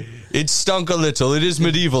 dude. It stunk a little. It is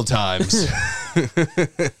medieval times.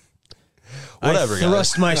 Whatever, I guys.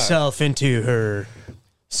 thrust myself into her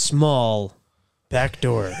small back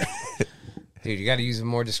door. Dude, you got to use a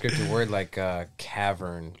more descriptive word like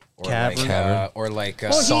cavern. Or Cavern? like, Cavern. or like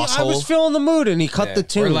Well, Sauce I was hole? feeling the mood, and he cut yeah. the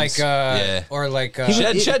tunes. Or like Yeah. or like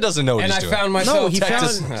Shed doesn't know what and he's I doing. found myself no, he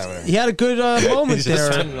Texas. found. whatever. He had a good moment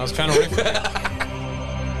there. I was trying to wait for that.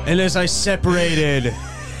 And as I separated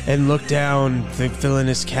and looked down the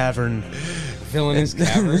villainous cavern, Villainous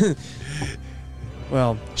cavern.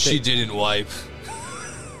 well, She didn't wipe.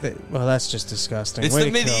 well, that's just disgusting. It's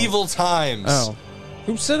Way the to kill. medieval times. Oh,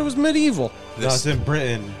 who said it was medieval? No, it's in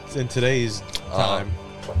Britain. It's in today's time.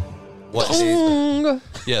 What?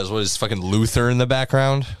 Yeah, what is fucking Luther in the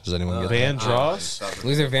background? Does anyone get Van Dross.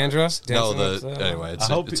 Luther Vandross? No, dancing with, anyway, it's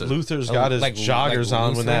I hope it's Luther's got his like joggers on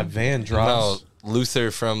when Luther? that Van no, Dross.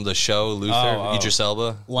 Luther from the show Luther, Oh. Idris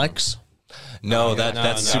Elba. Lex. No, that's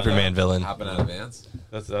no, Superman villain. Hopping out of vans?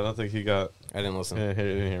 I don't think he got. I didn't listen. He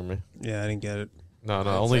didn't hear me. Yeah, I didn't get it. No,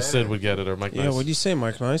 only Sid would get it, or Mike. Yeah, Nice. what'd you say,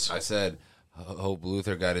 Mike Nice? I said, hope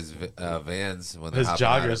Luther got his vans when they're His hopping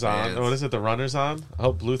out of joggers on. vans. What is it? The runners on. I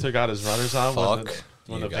hope Luther got his runners on when Fuck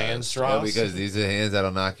the you Vans guys. Yeah, drops. because these are the hands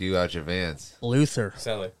that'll knock you out your vans. Luther.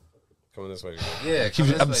 Sally, coming this way. Yeah, come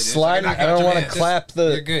this way, I'm dude. sliding. Knock I out don't your want to vans. clap You're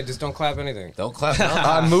the. good. Just don't clap anything. Don't clap.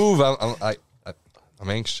 I move. I'm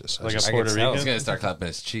anxious. like a I can Puerto tell. He's Rican. gonna start clapping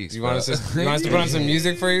his cheeks. You want us bro. to? You want us to put on some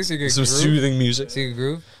music for you so you can Some groove? soothing music. So you can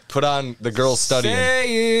groove. Put on the girl studying.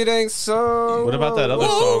 Say it ain't so. What about that other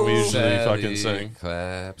song we usually Sally fucking sing?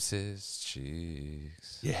 claps his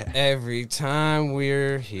cheeks. Yeah. Every time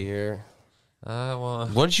we're here. I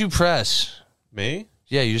want. What did you press? Me?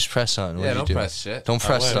 Yeah, you just press on. What Yeah, did don't you do? press shit. Don't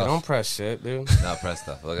press wait, stuff. Don't press shit, dude. Not press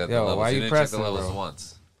stuff. Look at Yo, the levels. why you didn't check pressing, the levels bro?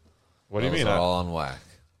 once. What do you Levels mean? are all on whack.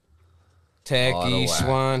 Tech Out of each whack.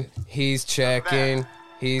 one. He's checking.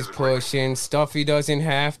 He's pushing stuff he doesn't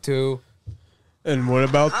have to. And what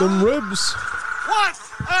about them ribs? What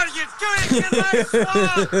are you doing in my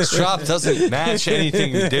phone? This drop doesn't match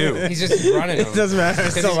anything you do. He's just running. It doesn't matter. I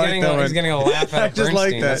He's still like getting, that one. he's getting a laugh I out of just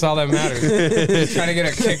like Bernstein. that. That's all that matters. He's trying to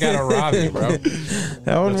get a kick out of Robbie, bro.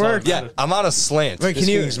 That one That's all worked. Yeah, I'm on a slant. Wait, This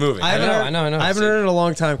can you? thing's moving. I I know. I haven't heard it in a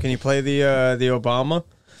long time. Can you play the Obama?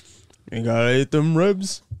 You gotta eat them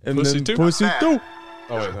ribs and Pussy then too. pussy too.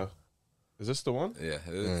 Oh wait, no. Is this the one? Yeah,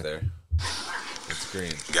 it is there. It's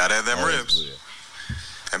green. Gotta have them Oh, ribs. blue.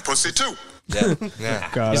 And pussy too. Yeah, yeah.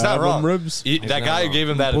 Gotta He's not have wrong. them ribs. That not guy who wrong. gave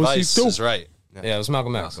him that Pussy advice too. is right. Yeah, it was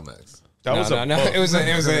Malcolm X. Malcolm X. That was a book. It was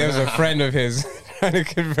a friend of his trying to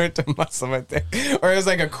convert to Muslim, I think, or it was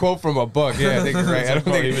like a quote from a book. Yeah, I think you're right. I don't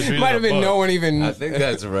Oh, he think was it reading might a have been book. no one even. I think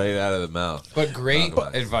that's right out of the mouth. But great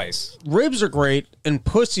Malcolm X. advice. Ribs are great and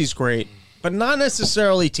pussy's great, but not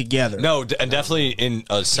necessarily together. No, and definitely in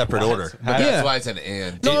a separate order. But Yeah. that's why it's an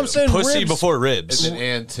and. No, I'm saying Pussy ribs. before It's ribs. an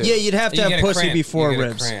and too. Yeah, you'd have to You have get a pussy cramp. before You get a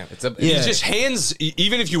ribs. cramp. It's a, Yeah. It's just hands.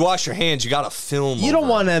 Even if you wash your hands, you gotta film. You don't over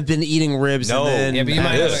want to have been eating ribs No. and then Yeah, but you might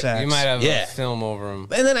have have, sex. you might have Yeah. a film over him.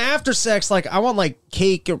 And then after sex, like I want like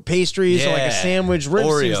cake or pastries or like Yeah. a sandwich. Ribs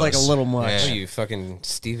seems Oreos. like a little much. Yeah. What are you, fucking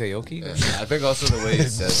Steve Aoki? I think also the way he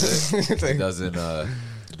says it, he doesn't.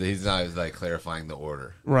 He's not like clarifying the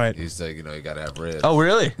order. Right. He's like, you gotta have ribs. Oh,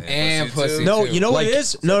 really? And pussy. too. No, too. you know what Like, it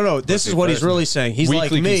is? No. This is what he's first. really saying. He's like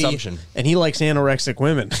Weekly me, consumption. and he likes anorexic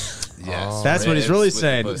women. Yes. That's what he's really Ribs with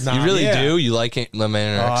saying. the pussy. Nah, You really yeah. do? You like it,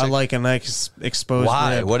 man? Oh, I like a nice exposed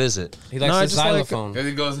Why? rib. What is it? He likes No, I the just like- xylophone. Because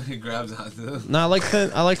he goes and he grabs onto them. No, I like thin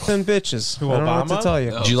bitches. I don't know what to Obama? tell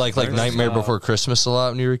you. No. Do you like There's Nightmare no- Before Christmas a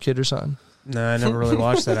lot when you were a kid or something? No, I never really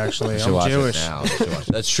watched that actually. You should I'm watch Jewish. it now. You should watch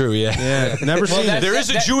it. That's true, yeah. Yeah, never seen it. There is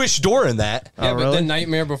a Jewish door in that. Yeah, Oh, but really? the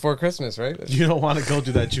Nightmare Before Christmas, right? You don't want to go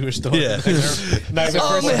to that Jewish store. Yeah.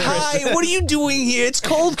 Hi, what are you doing here? It's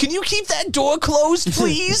cold. Can you keep that door closed,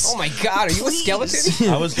 please? Oh my God, are you a skeleton?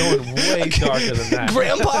 I was going way darker than that.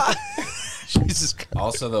 Grandpa. Jesus Christ.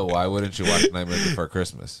 Also, though, why wouldn't you watch Nightmare Before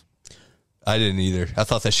Christmas? I didn't either. I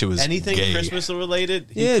thought that shit was Anything gay. Christmas related?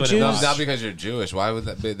 he Yeah, couldn't Jews- No, watch. not because you're Jewish. Why would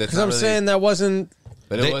that be? That's Because not I'm really, saying that wasn't.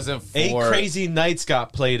 But They- it wasn't for. 8 Crazy Nights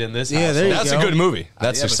got played in this Yeah, house. there you That's go. a good movie.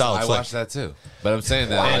 That's Yeah, a but solid I flick. watched that too. But I'm saying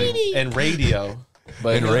that. Like, And radio.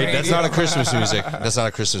 but And that's not a Christmas music. That's not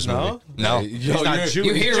a Christmas movie. No. Yo, He's not you're- Jewish.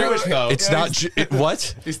 you hear Jewish it. though. It's not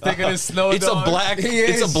what? He's thinking it's snow. It's a Dogs. black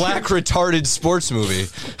it's a black retarded sports movie.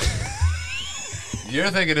 You're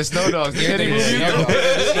thinking of Snow Dogs. The thinking movie. of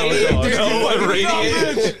Snow Dogs. No, what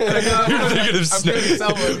Radiant? You're thinking of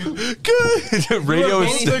Snow. Good. Radio You're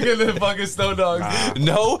is thinking of fucking Snow Dogs.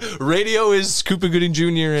 no. Radio is Cooper Gooding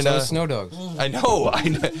Jr. and So Snow Dogs. I know,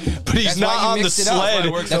 but he's That's not why you on the mixed it up.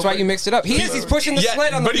 sled. That's why you mixed it up. He's pushing the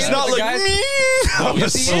sled on the but he's field not with like the guys. me on the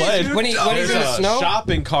Yes, he is. sled. When he's There's in the a snow.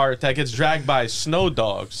 shopping cart that gets dragged by snow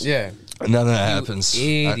dogs. Yeah. None of that happens.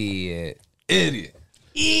 Idiot. Idiot.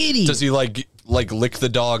 Does he like lick the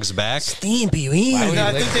dog's back? Stampy. Why would No, he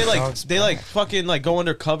I lick think the they dog's fucking like go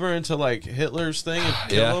undercover into like Hitler's thing and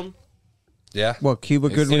kill Yeah. him. Yeah. What, Cuba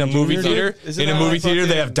Gooding In a movie Jr. theater, did? Isn't in a that movie like theater, they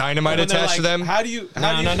fucking- have dynamite when they're attached to like, them. How do you?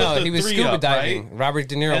 How do No, you no, put no. the He was three scuba up, diving. right? Robert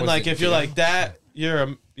De Niro And was like, the- if you're like that,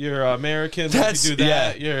 you're American. If That's- you do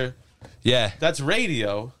that, yeah. Yeah, that's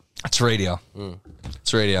radio. it's radio.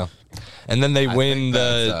 It's radio. And then they win think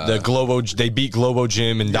the that's, Globo. They beat Globo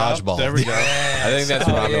Gym in dodgeball. There we go. I think that's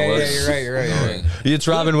Oh, Robin yeah, Williams. you're right. You're right. It's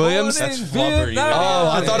Robin Williams. That's flubber. Oh,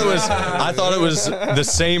 I thought it was the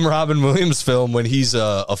same Robin Williams film when he's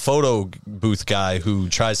a photo booth guy who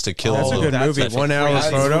tries to kill. That's a good movie. that's 1 hour crazy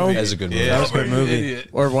photo. movie. That's a good movie. That was a good movie. Idiot.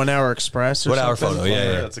 Or 1 Hour Express. Or 1 hour something. photo.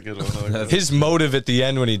 Yeah. That's a good one. His motive at the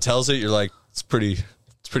end when he tells it, you're like, it's pretty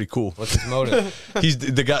cool. What's his motive? He's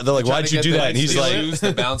the guy. They're like, Trying why'd to you get do the that? And he's like, shoes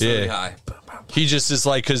to bounce really Yeah. high. he just is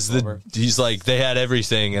like, because he's like, they had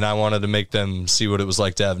everything, and I wanted to make them see what it was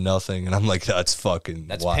like to have nothing. And I'm like, that's fucking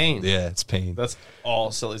That's wild. pain. Yeah, it's pain. That's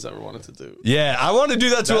all Sully's ever wanted to do. Yeah, I want to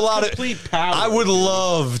do that to a That's lot of. complete power. I would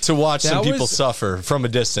love to watch some That people was- suffer from a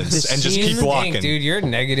distance The and just scene- keep walking. Dang, dude, you're a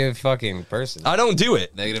negative fucking person. I don't do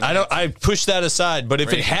it. Negative I don't. I push that aside. But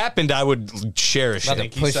if it happened, I would cherish About to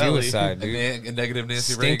it. push you Sally. aside, dude. A negative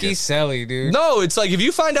Nancy Stinky Reagan. Sally, dude. No, it's like if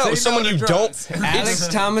you find out Say someone no to you drugs. don't. Alex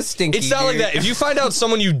Thomas Stinky. It's not like dude. that. If you find out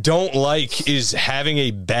someone you don't like is having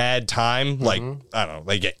a bad time, like I don't know,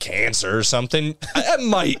 they get cancer or something, that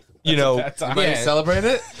might, you know, You might Yeah. celebrate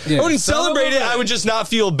it. I wouldn't celebrate it. I would just not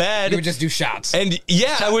feel bad. You would just do shots. And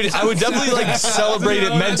yeah, I would definitely like celebrate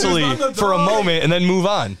it mentally for a moment and then move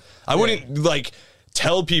on. I wouldn't like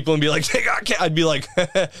tell people and be like, they got I'd be like, and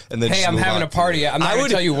then Hey, just I'm move having on. a party. I'm not going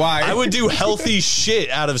to tell you why. I would do healthy shit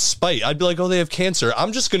out of spite. I'd be like, oh, they have cancer.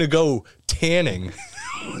 I'm just gonna go tanning.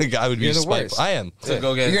 Like, I would be You're the spiteful. worst. I am. So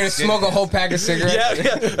go get. You're going to smoke a whole pack of cigarettes?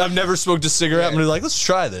 Yeah. I've never smoked a cigarette. I'm gonna be like, let's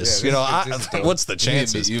try this. Yeah, you know, this is dope. what's the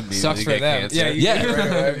chances? You immediately Sucks for get them. cancer. Yeah,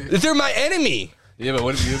 Yeah, they're my enemy. Yeah, but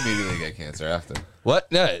what if you immediately get cancer after?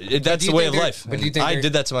 What? No, that's do you the way think of they're- life. but do you think I they're-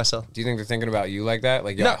 did that to myself? Do you think they're thinking about you like that?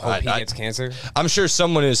 Like, yo, No, I hope he I- gets cancer? I'm sure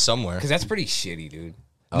someone is somewhere. Because that's pretty shitty, dude.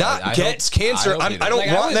 Not I gets hope- cancer. I hope I don't Like,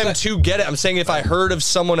 I want was them like- to get it. I'm saying if I heard of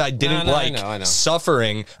someone I didn't No, I like know.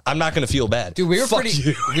 suffering, I'm not going to feel bad. Dude, we were Fuck pretty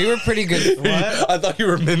you. we were pretty good. What? I thought you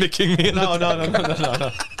were mimicking me. In No.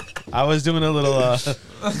 I was doing a little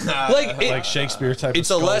like Shakespeare type.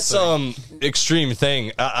 it's of a less skull thing. extreme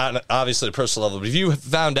thing, obviously at a personal level. But if you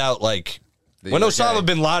found out like That when you're Osama gay.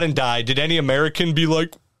 bin Laden died, did any American be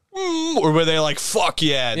like, or were they like, fuck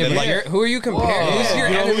yeah? Yeah, Then, but like, who are you comparing? Who's your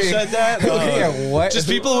You know enemy? who said that? Yeah, what? just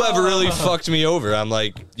people who have really fucked me over. I'm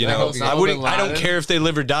like, you Like know, Osama I wouldn't. bin I don't Laden? care if they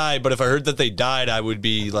live or die. But if I heard that they died, I would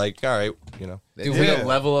be like, all right, you know. They Dude, did we- a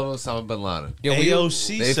level of Osama bin Laden. Yo, we-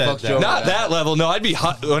 AOC They said fucked that. Joe Not that level. No, I'd be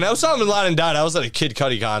hot. When Osama bin Laden died, I was at a Kid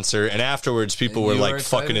Cudi concert, and afterwards, people And were you like were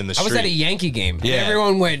fucking in the I street. was at a Yankee game. Yeah. And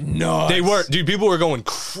everyone went nuts. They were, dude. People were going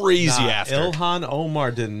crazy after. Ilhan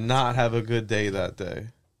Omar did not have a good day that day.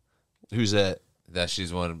 Who's that? That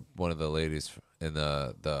she's one of the ladies in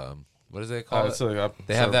the What is it called? It's like,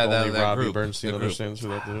 They have that only Robbie group. Bernstein The group. understands who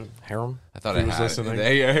that dude. Harem. I thought He I was had listening. it.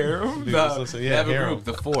 They harem? He was No, listening. they Yeah, have a harem. group.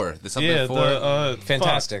 The four. The something Yeah, four.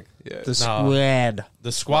 Fantastic. Yeah. The squad.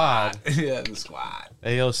 The squad. Yeah, the squad.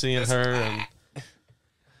 AOC and her, and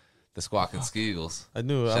The Squawk and Skeagles. I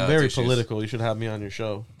knew Shout I'm out very to Shoes. political. You should have me on your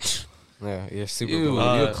show. Yeah, you're super. You,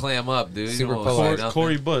 polite. you clam up, dude. super you don't polite. say nothing.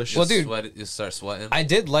 Corey Bush. Well, dude, Sweat, you start sweating, I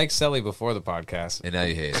did like Selly before the podcast. and now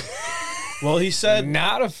you hate it. Well, he said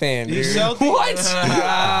Not a fan, dude. Celtic. What?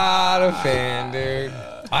 Not a fan, dude.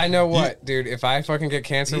 I know what, dude. If I fucking get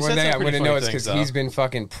cancer He one said day, some I'm pretty gonna know funny it's because things, he's though. been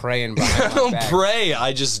fucking praying behind I my don't back. pray.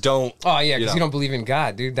 I just don't. Oh yeah, because know. you don't believe in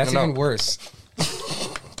God, dude. That's No. even worse.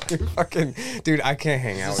 You're fucking, dude. I can't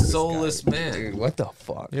hang out with this Soulless guy. man. Dude, what the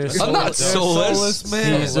fuck? You're Dude, I'm not soulless. Soulless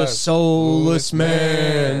man. He's a soulless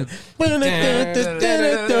man.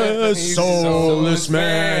 Soulless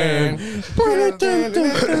man.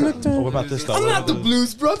 what about this though? I'm not the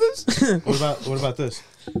Blues Brothers. What about this?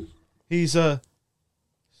 He's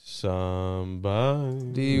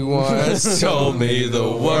somebody. You once Told me the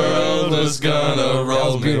world was gonna That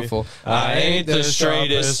roll was me. beautiful. I ain't the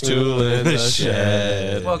straightest tool in the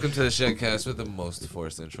shed. Welcome to the Shedcast with the most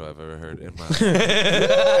forced intro I've ever heard in my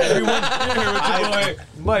life.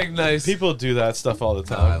 Mike, nice. People do that stuff all the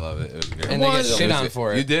No, I time. love it. It was great. And they get shit on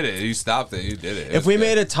for You it. did it. You stopped it. You did it. It If was we good.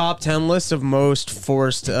 made a top 10 list of most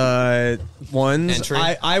forced ones, Entry?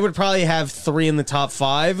 I would probably have 3 in the top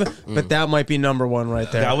 5, but that might be number 1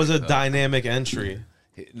 right there. That was a dynamic entry.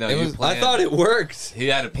 No, It you was- planned. I thought it worked. He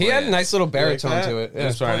had a plan. He had a nice little Like baritone that? to it. I'm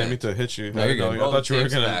Yeah. sorry, I didn't mean to hit you. No, you're good. I Roll thought you the were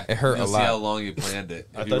tapes gonna. back. It hurt You'll a see lot. how long you planned it.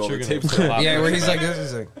 I If thought roll you were the gonna tapes flop. back. Yeah, where he's like, this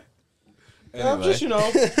is like. I'm just,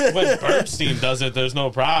 when Bernstein does it, there's no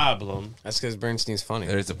problem. That's because Bernstein's funny.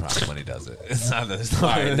 There's a problem when he does it. It's not. There's All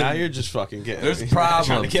right, now you're just fucking getting There's me. problems,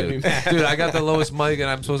 Trying to get me dude. mad. Dude, I got the lowest mic, and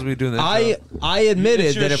I'm supposed to be doing this. I admitted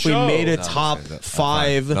It's your that if we show. made a No, top I'm saying that.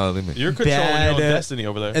 5, No, leave me. You're controlling your own Bad, destiny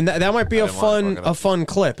over there. and that might be a didn't wanna fuck it up. fun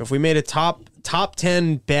clip. If we made a top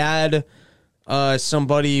 10 bad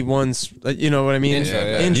somebody ones, you know what I mean? Intro,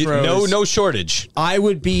 yeah. Intros. No shortage. I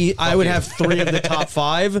would have 3 of the top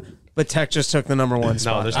 5, but Tech just took the number 1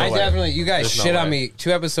 spot. there's no I way. definitely, you guys There's no shit on way. me 2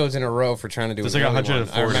 episodes in a row for trying to do There's an like early one.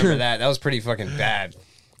 140. I remember that. That was pretty fucking bad. It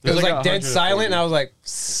There's was like like dead 140. silent, and I was like,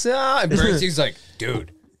 and Bernstein's like,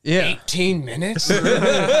 dude. Yeah. 18 minutes? And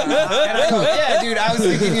I go, yeah, dude, I was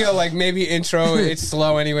thinking, like maybe intro, it's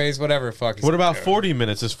slow anyways, whatever, fuck. What about 40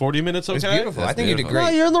 minutes? Is 40 minutes okay? It's beautiful. I think you did beautiful. No,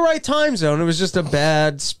 great. you're in the right time zone. It was just a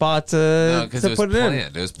bad spot No, to because it was put it in.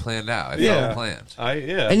 planned. It was planned out. It Yeah. felt planned.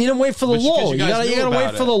 And you didn't wait for the But you- 'cause lull. you You guys gotta knew wait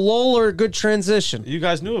about for it. the lull or a good transition. You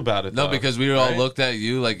guys knew about it, No, though, because we were all right? looked at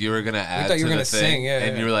you like you were gonna add thought you to were the gonna thing, sing, yeah,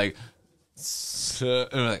 and yeah. you were like, and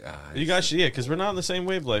we're like, You guys should, because we're not on the same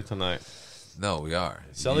wavelength tonight. no, we are.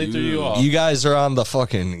 Sally threw you off. You guys are on the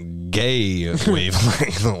fucking gay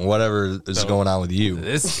wavelength. Whatever is going on with you.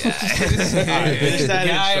 This guy. Finish that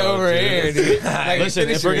Guy intro, over dude. here, dude. Like, Listen,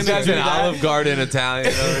 if we're He's gonna got do an that, Olive Garden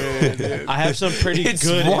Italian over here, dude. I have some pretty It's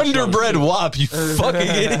good Wonder intros, Bread dude. Wop, you fucking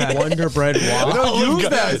idiot. Wonder bread wop. Olive Gar-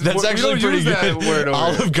 That's We actually don't pretty use that good. word over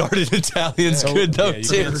here. Olive Garden Italian's good though Yeah, you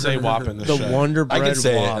too. can't say WAP in the The show. Wonder I bread can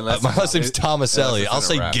say wop. it. Unless My it's- last name's Tomaselli. unless I'll it's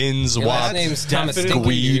in say a rap. Gins Your last Wop. name's Thomas Definitely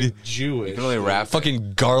Weed. Jewish. You can only rap.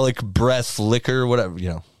 Fucking garlic breath liquor, whatever, you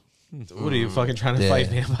know. What are you fucking trying to Yeah. fight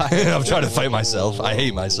me about? I'm trying to fight myself. I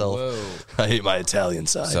hate myself. I hate my Italian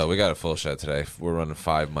side. So we got a full show today. We're running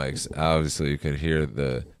 5 mics. Obviously, you could hear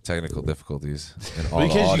the technical difficulties and all the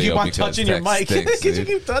Because audio you keep on because touching your Tech mic. stinks, Because you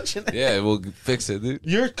dude. keep touching it. Yeah, we'll fix it, dude.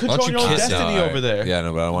 You're controlling you your own kiss it? destiny No, over there. Yeah,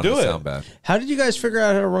 no, but I don't want Do it to it. sound bad. How did you guys figure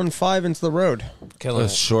out how to run 5 into the road? Killing A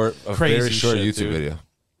it. short, a Crazy very short shit, YouTube dude. video.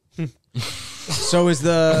 So is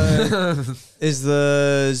the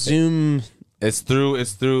Zoom? It's through.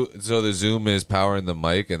 So the Zoom is powering the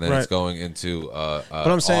mic, and then Right. it's going into. But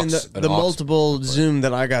I'm saying the multiple Zoom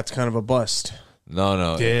that I got's kind of a bust.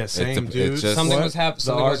 No. Yeah, same, dude. It's just, Something What? was happening.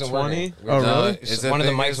 Something wasn't working. Oh, No, really? it's One of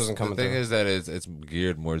the thing mics is- wasn't coming The thing through. is that it's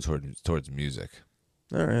geared more towards music.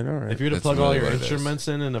 All right. If you were to That's plug all really your what it is. instruments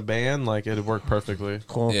in a band, like it'd work perfectly.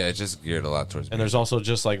 Cool. Yeah, it's just geared a lot towards And music. there's also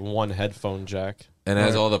just like one headphone jack. And it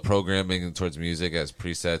has all the programming towards music, it has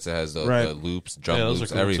presets, it has the Right. loops, drum Yeah, those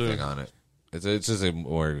loops, are cool, everything too. on it. It's just a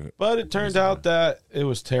more. But it turned out that it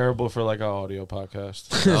was terrible for like an audio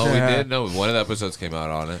podcast. No, we did. No, one of the episodes came out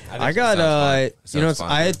on it. I got Sounds you know,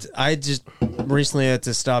 fine. it's, I just recently had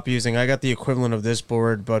to stop using. I got the equivalent of this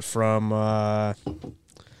board, but from I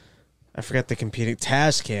forgot the competing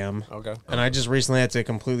Tascam. Okay. And I just recently had to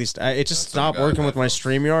completely. It just That's what you stopped got, working with my headphones.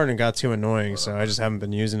 StreamYard and got too annoying, so I just haven't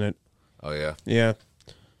been using it. Oh yeah. Yeah.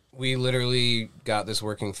 We literally got this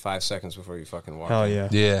working 5 seconds before you fucking walked Hell in. yeah.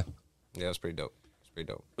 yeah. Yeah, it was pretty dope. pretty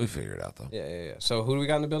dope. We figured it out though. Yeah. So who do we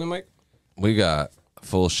got in the building, Mike? We got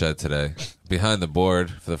full shed today. Behind the board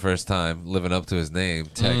for the first time, living up to his name,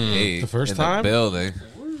 Tech 8. The first in time? the building.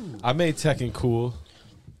 I made Tekken cool.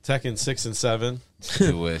 Tekken 6 and 7.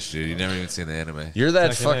 You wish, dude. You never even seen the anime. You're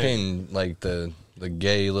that Tekken fucking like the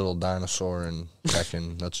gay little dinosaur in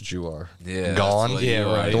Tekken. That's what you are. Yeah, Gone. that's what you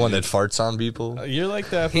are. The one that farts on people. You're like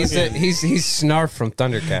that. He's fucking- he's Snarf from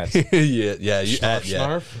Thundercats. yeah. You Snarf, yeah.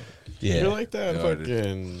 Snarf? Yeah. You're like that Yeah, dude.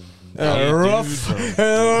 fucking. rough.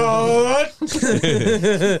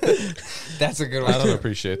 That's a good I don't one.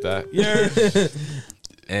 appreciate that. Yeah,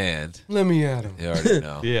 And Let me at him. you already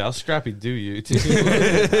know. yeah. I'll scrappy do you. Too.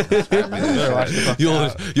 Better watch the fuck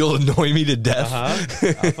out. You'll annoy me to death. I'll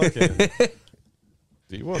fucking.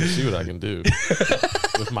 Do you want to see what I can do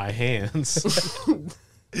with my hands?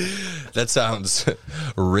 That sounds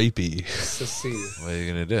rapey. To see. What are you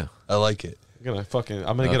gonna do? I like it. I'm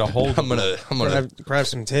gonna get a hold. I'm gonna Grab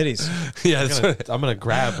some titties. yeah. I'm gonna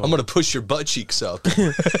grab. I'm gonna push your butt cheeks up.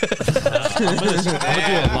 I'm gonna do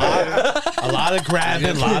a lot of grabbing,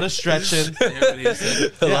 a lot of stretching. Hear what he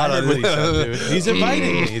said? A lot of what he said, dude. He's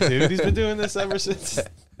inviting me, dude. He's been doing this ever since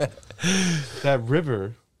that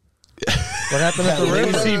river. What happened at the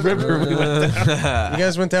river? Lazy river. We went down. You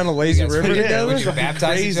guys went down a lazy river yeah, together? Would you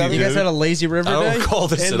baptize each Crazy, other? You guys had a lazy river I day? don't call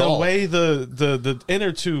this And at the all. way the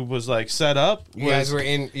inner tube was like set up, You guys were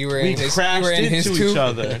in. You were in we his. crashed You were in his into tube. each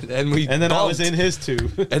other, and then I was in his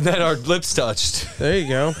tube. and then our lips touched. There you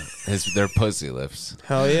go. Their pussy lips.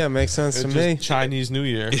 Hell yeah, makes sense to It's me. just Chinese New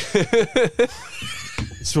Year.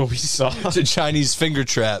 That's what we saw. It's a Chinese finger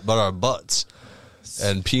trap, but our butts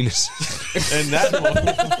and penises. And that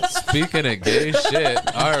one, Speaking of gay shit,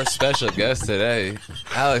 our special guest today,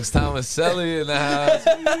 Alex Tomaselli in the house.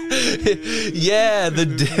 Yeah,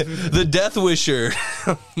 the Death Wisher.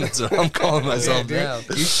 That's what I'm calling myself now.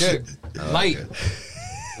 You should.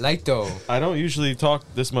 Light though. I don't usually talk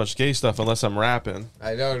this much gay stuff unless I'm rapping.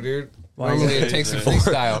 I know, dude. Why Normally is it it- takes a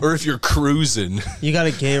freestyle. Or if you're cruising. You got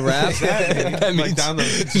a gay rap? That Like means down the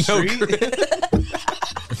street.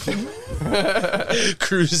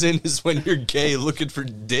 cruising is when you're gay looking for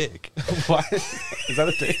dick. What? Is that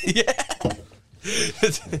a thing?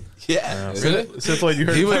 Yeah. Since when you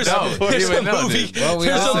heard He would about that know. before? He There's would a know, movie. dude. Well, we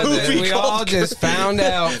There's all, a movie we all called just found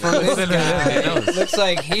out from this guy. Looks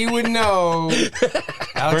like he would know.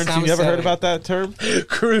 Alex Burns, you never Tomaselli. heard about that term?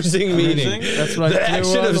 Cruising meaning. That's what The I do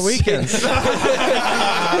action on of the weekends.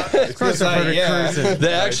 Of course I've heard of Yeah. cruising.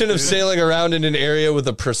 The action of sailing around in an area with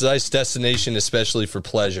a precise destination, especially for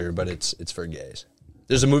pleasure, but it's for gays.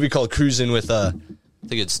 There's a movie called Cruising with I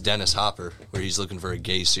think it's Dennis Hopper, where he's looking for a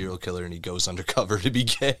gay serial killer and he goes undercover to be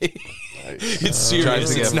gay. It's serious.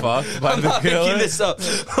 Tries to It's get not- fucked by I'm the not making killer. this up.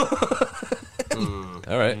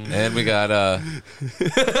 All right, and we got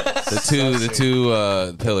the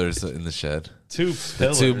two pillars in the shed. Two The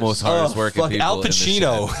pillars. two most hardest working fuck, people. Al in the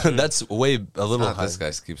Pacino. shed. That's way a little Ah, high. this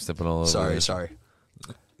guy keeps stepping all over. Sorry.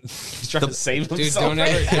 He's trying to save Dude, himself. don't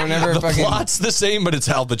ever The fucking. plot's the same, but it's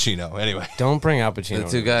Al Pacino. Anyway. Don't bring Al Pacino. The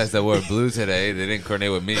two guys that wore blue today, they didn't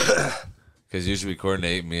coordinate with me. Because usually we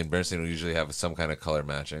coordinate. Me and Bernstein will usually have some kind of color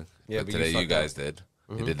matching. Yeah, but but you today you fucked guys up. did.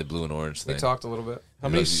 You did the blue and orange We thing. talked a little bit. How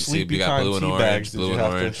many You see, sleepy you got time blue and tea orange, bags did blue you and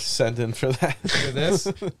have orange. to send in for that? For this,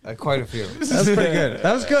 quite a few. That's pretty good.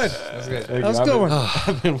 That was good. That's good. That was a good one.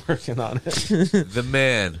 I've been working on it. The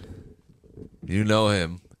man, you know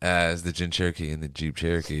him as the Gin Cherokee in the Jeep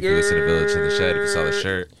Cherokee. If you listen to Village in the Shed, if you saw the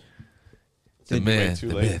shirt. The Did you wait man, too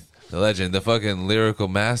the late? myth, the legend, the fucking lyrical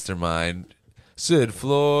mastermind, Sid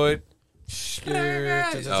Floyd.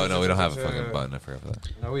 Oh, no, we don't have a fucking button. I forgot for that.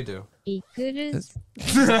 No, we do.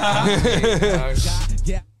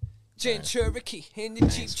 Gin Cherokee in the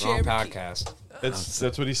Jeep Wrong Cherokee. podcast.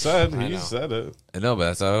 That's what he said. I He know. said it. I know, but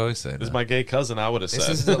that's what I always say. It's now. my gay cousin. I would have This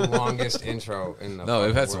said. is the longest intro in the. No, we've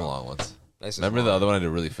fucking had some world. long ones. This is Remember the long. other one I did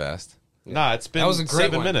really fast? Nah, it's been That was a great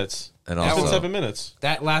 7 one. minutes. And That It's been also, 7 minutes.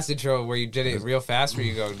 That last intro where you did it real fast, where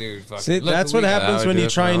you go, dude. Fuck, See, look that's who what we got. happens we when do you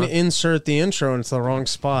it try from and now on. insert the intro into the wrong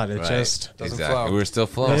spot. It right, just doesn't exactly. flow. We were still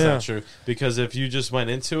flowing. Yeah. Not true. Because if you just went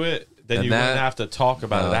into it, then And you that- wouldn't have to talk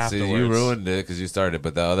about it See, afterwards. you ruined it because you started.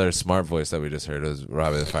 But the other smart voice that we just heard was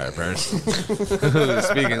Robbie the Fire Burns, who was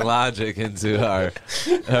speaking logic into our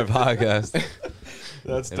podcast.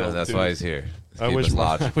 That's You know, dope, that's dude. why he's here. To I keep wish, us I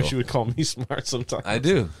logical. wish you would call me smart sometimes. I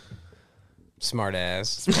do. Smart ass.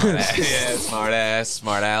 Smart ass. Yeah, smart ass,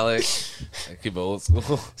 smart Alec. I keep it old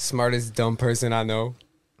school. Smartest dumb person I know.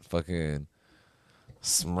 Fucking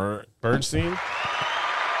smart. Bernstein?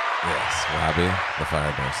 Yes, Robbie the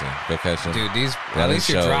Fire Bernstein. Go catch him. Dude, these Yeah, at these least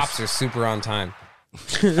your shows. drops are super on time.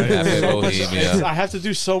 Cafe Bohemia, I have to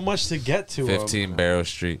do so much to get to 'em. 15 Barrow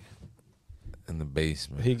Street. In the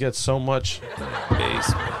basement. He gets so much.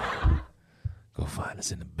 Basement. Go find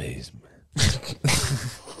us in the basement.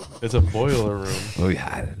 It's a boiler room. We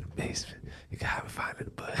hide in the basement. You gotta find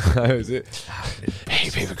it, but how is it? Hey,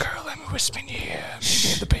 baby girl, let me whisper in your ear.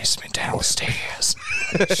 In the basement downstairs.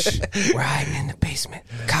 We're hiding in the basement.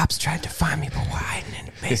 Cops tried to find me, but we're hiding in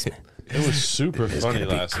the basement. It was super funny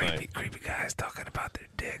last night. Creepy guys talking about their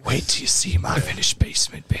dicks. Wait till you see my finished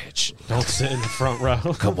basement, bitch. Don't sit in the front row.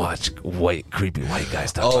 Come watch creepy white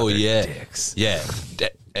guys talk about their dicks. Yeah.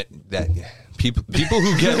 People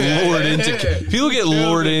who get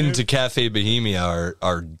lured into Cafe Bohemia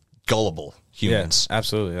are gullible humans. Yeah,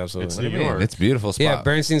 absolutely. It's New York. It's a beautiful spot. Yeah,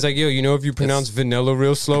 Bernstein's like, yo, you know if you pronounce vanilla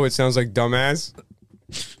real slow, it sounds like dumbass?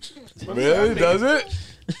 Really? Does it?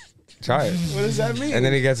 Try it. What does that mean? And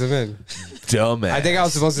then he gets him in. Dumbass. I think I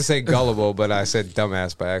was supposed to say gullible, but I said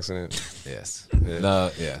dumbass by accident. Yes. No,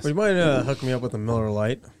 yes. Would you mind hook me up with a Miller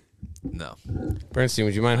Lite? No. Bernstein,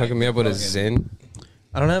 would you mind hooking me up with a Zin?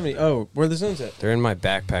 I don't have any. Oh, where are the Zins at? They're in my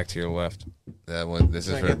backpack to your left. That one, this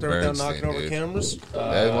is Can I for get there without knocking Bernstein, over dude. cameras?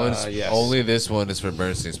 That one's, yes. only this one is for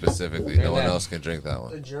Bernstein specifically. No one else can drink that The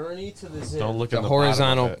one. journey to the Zin. Don't look The in the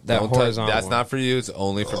horizontal, bottom of it. that Don't touch- horizontal that's one. not for you. It's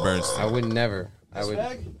only for Bernstein. I would never. I would.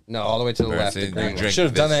 bag? No, all the way to the left. The Bernstein, green you one. drink Should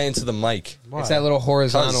have done this. that into the mic. It's that little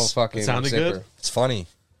horizontal Cause fucking it sounded zipper. good? It's funny.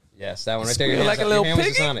 Yes, that one right there. Your Squeal hands like a up. little Your hand was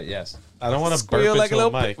just piggy? on it. Yes. I don't want to burp Squeal like a into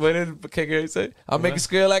little a mic. pig. What did Kicker say? I'll make you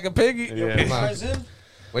squeal like a piggy. Yeah. Come on. Try Zin?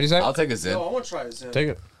 What'd you say? I'll take a Zin. No, I want to try a Zin. Take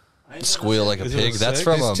it. Squeal like a Is it pig. a That's six?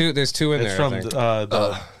 from There's two in It's there. from I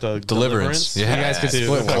think. the Deliverance. Yeah. You guys could split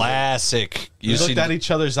one. Classic. You looked at each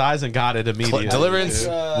other's eyes and got it immediately. Deliverance.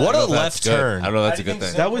 What a left turn. I don't know. That's a How do you good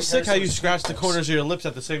think thing. That was sick how you scratched the corners of your lips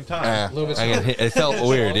at the same time. little bit It felt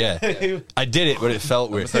weird. Yeah, I did it, but it felt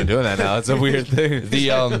weird. Start doing that now. It's a weird thing. The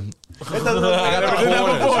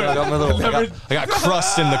I got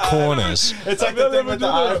crust in the corners. It's like the thing with the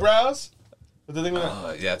eyebrows. The thing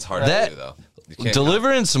with Yeah, it's hard That- to do though. You can't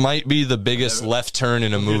Deliverance might be the biggest left turn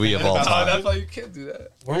in a movie of all time. why you can't do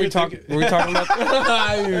that. Were we talking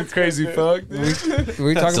about? You crazy fuck. Were we talking about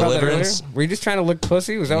that earlier? Deliverance? Were you just trying to look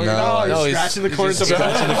pussy? Was that what No. you're No, doing? scratching the corners of your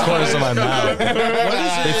Scratching the corners of my mouth.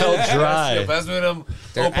 They felt dry. That's when I'm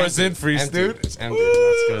They're 0% free, empty. dude. It's empty.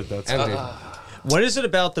 That's good. That's Empty. What is it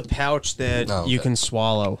about the pouch that No, you okay. can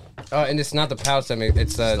swallow? Oh, and it's not the pouch that makes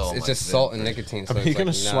it's Stole it's my just Zin salt and drink. nicotine. So You're it's gonna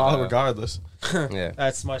like swallow not, regardless. Yeah,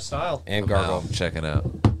 That's my style. and gargle, I'm checking out.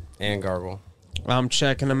 and gargle. I'm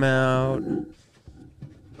checking them out.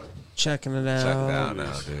 Checking it out. Check it out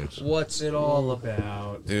now, dude. What's it all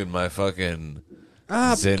about? Dude, my fucking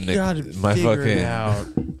I've Zin- gotta my figure fucking- it out.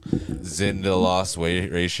 Zin to loss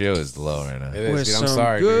weight ratio is low right now. It is, With dude. I'm some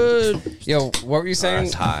sorry, good. dude. Yo, what were you saying?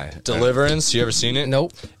 It's high. Deliverance. You ever seen it?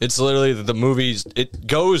 Nope. It's literally the movies. It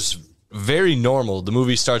goes very normal. The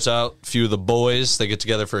movie starts out. A few of the boys they get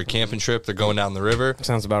together for a camping trip. They're going down the river.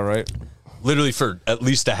 Sounds about right. Literally for at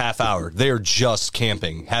least a half hour. They are just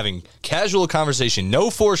camping, having casual conversation, no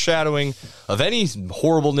foreshadowing of any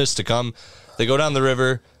horribleness to come. They go down the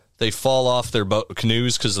river. They fall off their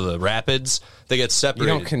canoes because of the rapids. They get You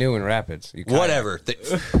separated. don't canoe in rapids. You kayak. Whatever.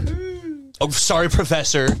 Oh, sorry,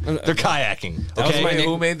 Professor. They're kayaking. Okay. my name.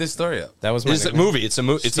 Who made this story up? That was my It's a nickname. movie. It's a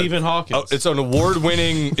movie. It's Stephen Hawking. Oh, it's an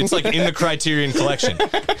award-winning. It's like in the Criterion Collection.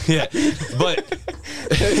 Yeah, but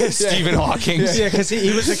Stephen Hawking. Yeah, because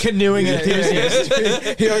he was a canoeing enthusiast.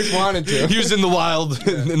 He always wanted to. He was in the wild,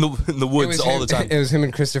 in the woods all the time. It was him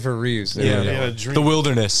and Christopher Reeves. Yeah, a dream. The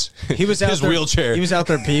wilderness. He was out his there, wheelchair. He was out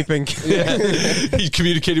there peeping. Yeah. He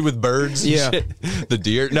communicated with birds. And Yeah. shit. The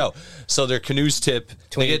deer. No. So their canoes tip.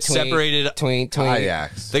 They get separated. Tween.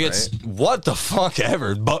 Kayaks. They get right? what the fuck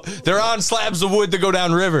ever. But they're on slabs of wood that go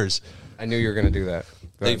down rivers. I knew you were gonna do that.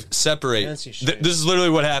 Go They ahead. separate. Fancy shit. This is literally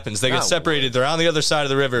what happens. They get Not separated. They're on the other side of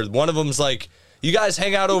the river. One of them's like, "You guys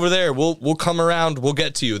hang out over there. We'll come around. We'll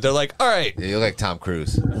get to you." They're like, "All right." Yeah, you look like Tom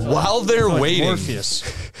Cruise. While they're waiting, Morpheus.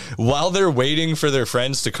 while they're waiting for their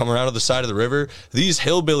friends to come around to the side of the river, these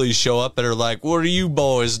hillbillies show up and are like, "What are you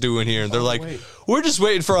boys doing here?" And they're like, "We're just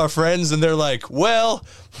waiting for our friends." And they're like, "Well,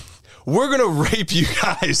 we're gonna rape you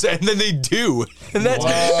guys," and then they do, and then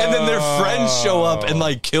their friends show up and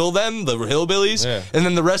like kill them, the hillbillies, Yeah. and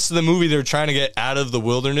then the rest of the movie they're trying to get out of the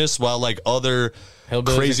wilderness while like other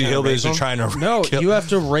crazy hillbillies are trying to No, kill. you have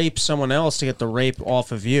to rape someone else to get the rape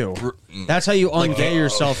off of you. That's how you ungay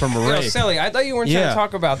yourself from a Yo, rape. Silly, I thought you weren't trying to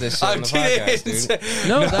talk about this shit on the podcast, dude.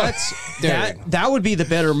 No, that would be the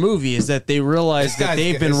better movie, is that they realize that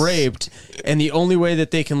they've been raped, and the only way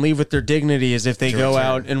that they can leave with their dignity is if they go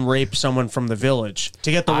out and rape someone from the village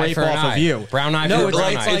to get the Eye rape for an off eye. of you. Brown eye No, for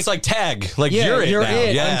brown eye. It's like tag. Like Yeah, you're it now.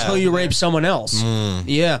 Yeah. until you rape someone else.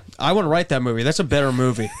 Yeah, I want to write that movie. That's a better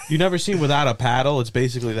movie. You never seen Without a Paddle? It's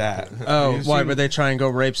basically that. Oh, You've why seen- would they try and go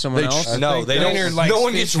rape someone else? No, they don't. Leonard likes No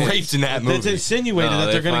one gets fishes. raped in that It's movie. insinuated that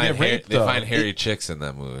they they're going to find get raped, They though. find hairy chicks in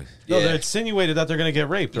that movie. No, Yeah. they're insinuated that they're going to get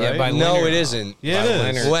raped, right? Yeah, by No, Leonard. it isn't. Yeah, it By is.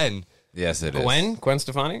 Leonard. When? Yes, it is. Gwen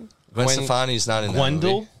Stefani? Gwen Stefani's not in that Gwendol?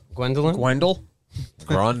 movie. Gwendolyn? Gwendol?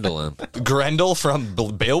 Grundlin. Grendel from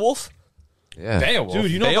Beowulf? Yeah. Beowulf.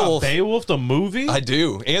 Dude, you know Beowulf. about Beowulf, the movie? I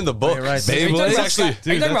do. And the book. Right, right. Are you Beowulf. talking It's about actually... Scott,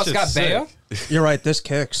 are you talking about that Scott shit's Baio? You're right. This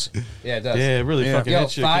kicks. Yeah, it does. Yeah, it really Yeah. fucking Yo,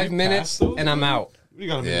 hits you. 5 Can you minutes pass those? and I'm out. You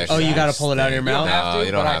gotta Yeah, Oh, you got to pull it out of your You mouth? don't have No, to,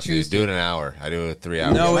 you don't but I have to. choose Do to. it in an hour. I do it 3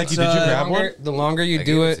 hours. No, Mikey, it's did you grab one? The longer you I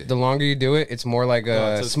do give it it, to you. the longer you do it, it's more like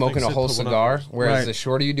it's a smoking big a sip, whole put one cigar. up. Whereas Right. the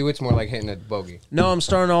shorter you do it, it's more like hitting a bogey. No, I'm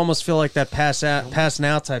starting to almost feel like that passing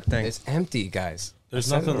out type thing. It's empty, guys. There's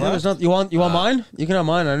nothing Yeah, there's left. not, you want mine? You can have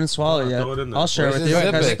mine. I didn't swallow it yet. throw it in there. I'll share it Where's with you.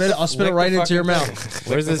 the Zippix? I'll spit it Lick right the into your fucking mouth.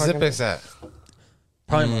 Where's the fucking- Zippix at?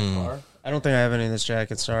 Probably in my car. I don't think I have any in this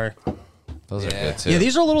jacket. Sorry. Those are Yeah. good too. Yeah,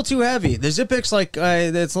 these are a little too heavy. The Zippix, like,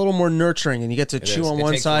 it's a little more nurturing, and you get to chew is. on It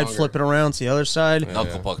one takes side, longer. flip it around to the other side.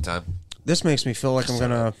 Uncle Puck time. This makes me feel like I'm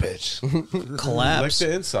gonna Bitch. Like collapse.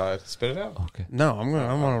 the inside. Spit it out. No, I'm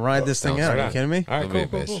gonna ride this thing No, out. sorry. Are you kidding me? All right, Don't be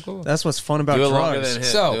cool, a cool, bitch. cool. That's what's fun about Do it longer drugs. than him.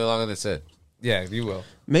 So- Do it longer than Sid. Yeah, you will.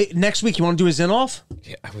 Next week, you want to do a Zin off?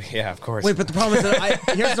 Yeah, of course. Wait, but the problem is that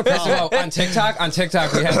here's the problem. So on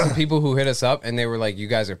TikTok, we had some people who hit us up, and they were like, "You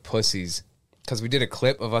guys are pussies," because we did a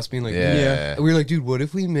clip of us being like, Yeah. And we were like, "Dude, what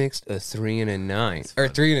if we mixed a 3 and a 9 or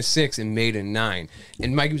 3 and a 6 and made a 9?"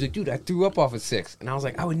 And Mikey was like, "Dude, I threw up off a 6," and I was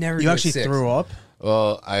like, "I would never." You do a actually 6. threw up?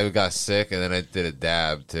 Well, I got sick and then I did a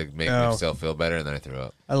dab to make myself feel better and then I threw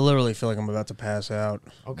up. I literally feel like I'm about to pass out.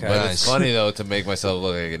 Okay, But Nice. it's funny though to make myself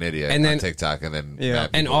look like an idiot And then- on TikTok and then Yeah. mad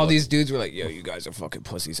and people all look- these dudes were like, "Yo, you guys are fucking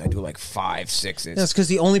pussies. I do like 5 6s." That's because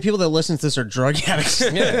the only people that listen to this are drug addicts.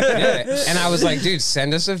 yeah. And I was like, "Dude,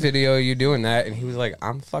 send us a video of you doing that." And he was like,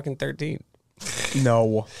 "I'm fucking 13."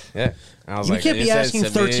 No. Yeah. And I was You like, can't he be said asking to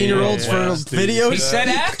me, 13-year-olds for Yes, dude. videos. He said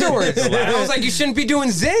afterwards. And I was like, "You shouldn't be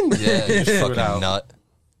doing Zin." Yeah, you're fucking out. nut.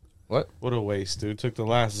 What? What a waste, dude. Took the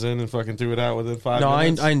last Zin and fucking threw it out within 5 No,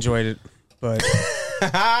 minutes. I enjoyed it. But,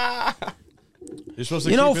 You're supposed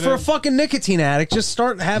to you know, keep it for a in. fucking nicotine addict, just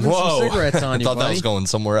start having Whoa. some cigarettes on I you, thought that buddy. was going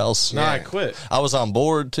somewhere else. Nah, I quit. I was on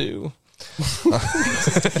board too.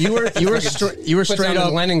 You were Put straight some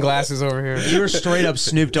up Lennon glasses over here. you were straight up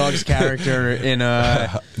Snoop Dogg's character in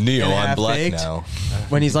Neo in on Black Half-Baked. now.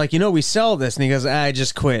 When he's like, we sell this, and he goes, I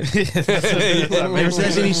just quit.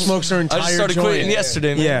 And he smokes her entire I just started joint. quitting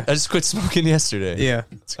yesterday, man. Yeah. I just quit smoking yesterday. Yeah.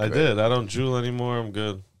 I did. I don't drool anymore. I'm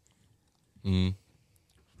good. Mm.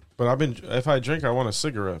 But if I drink, I want a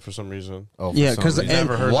cigarette for some reason. Oh, Yeah, because reason.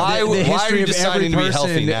 Never heard Why the are history you of every deciding to be healthy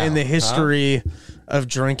person now? in the history of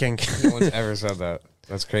drinking. No one's ever said that.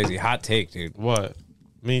 That's crazy. Hot take, dude. What?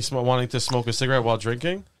 Me wanting to smoke a cigarette while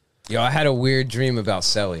drinking? Yo, I had a weird dream about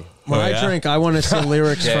Selly. When Oh, I yeah? drink, I want to sing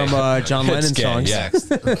lyrics from John Lennon It's gay, songs. yeah.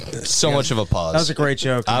 So much of a pause. That was a great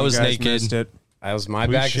joke. I You was guys naked. missed it. That was my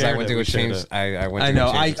We bad because I shared went it, to we a shared change. it. I went. I to know.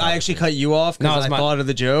 a change I actually cut you off No, because it's I my- thought of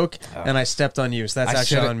the joke and I stepped on you. So that's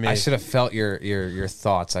actually on me. I should have felt your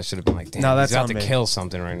thoughts. I should have been like, damn, No, that's he's about on to me. kill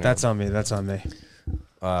something right now. That's on me. That's on me. You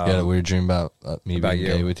had a weird dream about me About being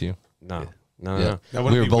you. gay with you. no. Yeah. That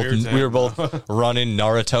We wouldn't were be weird to both we him. were both running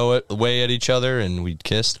Naruto away at each other, and we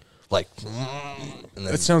kissed. Like, and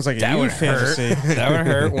then It sounds like That a you would hurt. fantasy. That would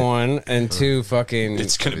hurt. One and two. Fucking.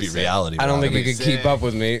 it's gonna be reality. I don't Rob. think you could keep up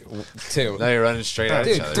with me. Two. Now you're running straight at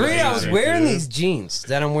each Dude, other. three. I Right? was wearing these jeans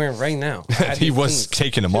that I'm wearing right now. I had he these was jeans.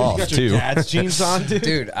 taking them You off got your too. dad's jeans on, dude?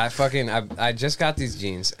 Dude, I just got these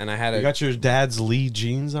jeans and I had You a. got your dad's Lee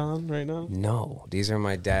jeans on right now? No, these are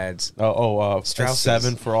my dad's. Strauss Strausses.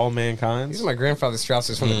 7 for all mankind. These are my grandfather's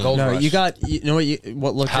Strausses from the Gold No, Rush. you got. You know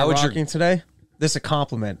what look How you're would your- rocking today? This is a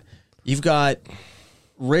compliment. You've got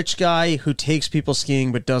rich guy who takes people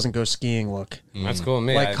skiing but doesn't go skiing look. That's cool with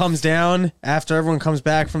me. Like comes down after everyone comes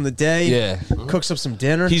back from the day. Yeah. Cooks up some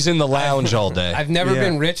dinner. He's in the lounge all day. I've never Yeah.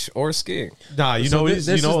 been rich or skiing. Nah, you So know thi- he's,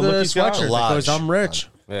 this you know is what the look he's got? sweatshirt that Lodge. goes, I'm rich.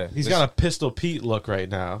 Yeah, He's got a Pistol Pete look right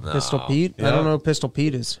now. Pistol Pete? I Yeah. don't know what Pistol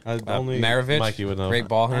Pete is. Only Maravich, Mikey would know. great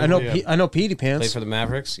ball I handler. know I know Petey Play Pants. for the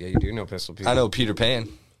Mavericks. Yeah, you do know Pistol Pete. I know Peter Pan.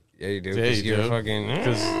 Yeah, you do. Yeah, 'cause you you're do. fucking.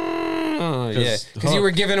 'Cause Yeah, because you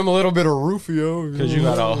were giving him a little bit of Rufio. Because you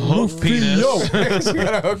got a hook penis. You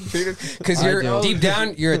got a hook penis. Because you're deep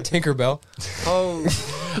down, you're a Tinkerbell. Oh,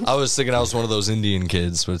 I was thinking I was one of those Indian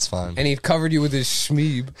kids, but it's fine. And he covered you with his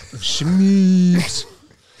shmeeb. Shmeebs.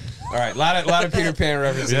 All right, lot of Peter Pan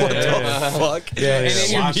references. Fuck. Yeah, and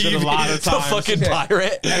then Watched it a lot of times. The fucking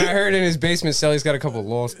pirate. And I heard in his basement cell he's got a couple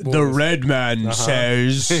lost boys. The Red Man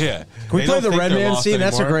says. Yeah. Can we They play don't the think Red they're Man lost scene?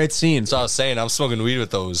 That's a anymore. great scene. So I was saying, I'm smoking weed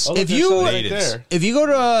with those. Oh, If they're you- still right natives. there. If you go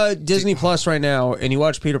to Disney Plus right now and you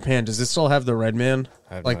watch Peter Pan, does it still have the Red Man?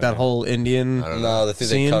 have Like no that idea. whole Indian. No, I think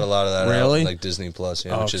Scene? they cut a lot of that Really? out, like Disney Plus,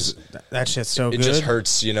 yeah, Oh, which is that shit's so it good. just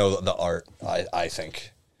hurts, you know, the art. I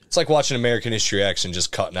think it's like watching American History X and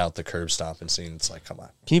just cutting out the curb stomping scene. It's like, come on,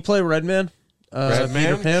 Can you play Red Man? Red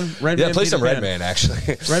Peter Man? Pan? Red yeah, Man, play Peter some Red Pan. Man actually.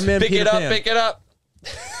 Red Man, pick Peter it up, Pan. pick it up.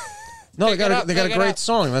 No, they Pick got it a, up, they got a pick it great up.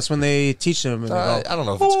 song. That's when they teach them. And I don't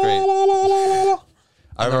know if it's great.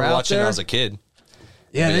 I remember out watching when there? I was a kid.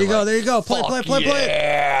 yeah, there you go. There you go. Play, Fuck play.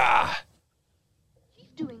 Yeah. He's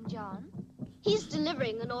doing, John? He's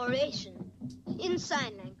delivering an oration in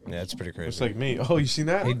sign language. Yeah, that's pretty crazy. It's like me. Oh, you seen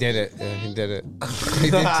that? He did it. Yeah, he did it. He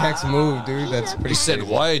did text move, dude. That's pretty. He said,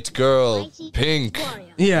 "White girl, pink, Warrior,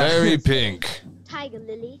 Yeah. very pink, Tiger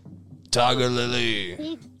Lily, Tiger Lily."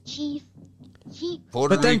 Big Chief, Heat.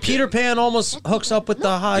 Puerto But then Rican. Peter Pan almost hooks up with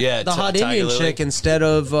the hot, Yeah, the hot Tiger Indian Lily. chick instead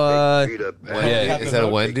of. Peter Pan, Yeah, Is that a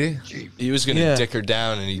Wendy? he was gonna Yeah. dick her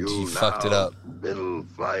down and he fucked it up. little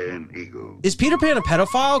flying eagle. Is Peter Pan a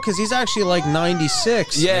pedophile? Because he's actually like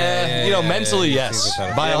 96. Yeah, you know, yeah, mentally, yeah, yes. he's a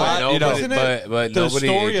pedophile. By a lot, you know. Isn't it but the nobody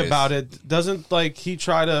story ages. about it doesn't like he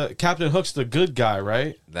try to Captain Hook's the good guy,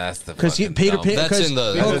 right? That's the Because fucking Peter dumb- Pan, That's because in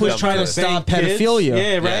the- Hook was dumb trying to shit. stop Kids? pedophilia.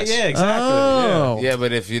 Yeah, right. Yes. Yeah, exactly. Oh. Yeah,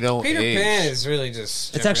 but if you don't Peter age, Pan is really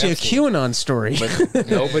just. It's actually a QAnon story. but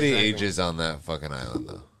nobody ages on that fucking island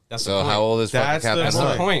though. That's So the point. how old is fucking That's the Captain That's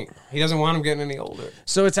Hook? the point. He doesn't want him getting any older.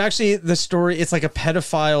 So it's actually the story. It's like a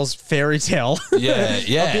pedophile's fairy tale. Yeah,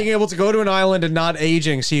 yeah. Of being able to go to an island and not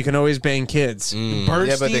aging, so you can always bang kids. Yeah, but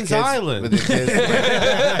the Bernstein's kids, Island. but the kids,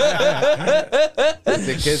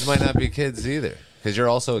 the kids might not be kids either because you're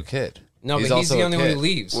also a kid. No, but he's also the a only one kid. who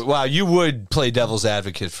leaves. Wow, you would play devil's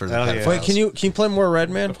advocate for the Hell yeah. pedophiles. Wait, can you play more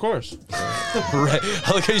Red Man? Of course. Red,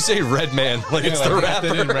 I like how you say Red Man, like it's the Wrapped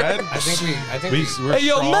it in rapper. red. I think We're Hey,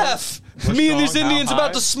 yo, strong. Meth! We're Me and these strong. Indians How about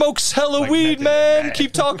high? to smoke hella Like weed, meth man. in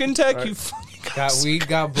Keep talking tech, you got weed,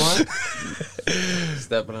 got blunt.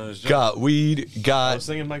 Stepping on his joint. got weed, I got was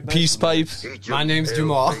singing Mike peace Tyson. pipe. Teach My him name's tales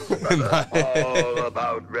Jamal. all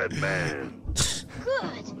about Red Man.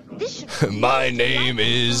 Good. This should be My name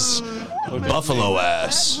is Buffalo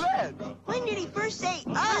Ass. red. When did he first say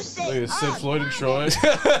us? Look at Sid Floyd and Troy.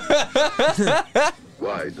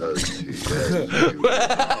 Why does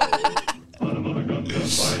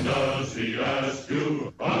he ask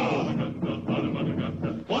you?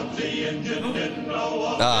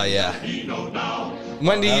 Ah, yeah.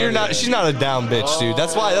 Wendy, you're not. She's not a down bitch, dude.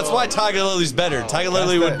 That's why Tiger Lily's better. Tiger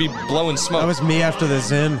Lily would be blowing That smoke. was me after the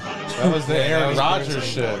Zen. That was the Aaron Rodgers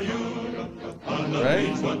shit. Right?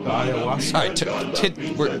 The ayahuasca. All right,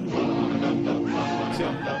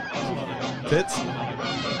 Tits?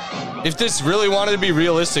 if this really wanted to be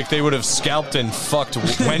realistic, they would have scalped and fucked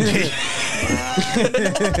Wendy.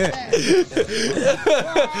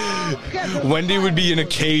 Wendy would be in a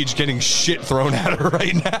cage getting shit thrown at her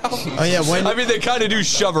right now. Oh yeah, when I mean, they kind of do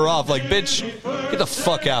shove her off, like, bitch, get the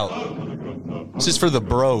fuck out. This is for the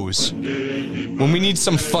bros. When we need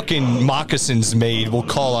some fucking moccasins made, we'll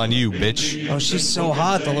call on you, bitch. oh she's so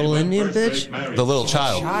hot, the little Indian bitch. The little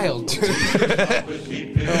child. Child, dude.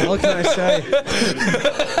 Oh, what can I say? You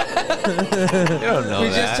don't know We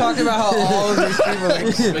that. just talked about how all of these people.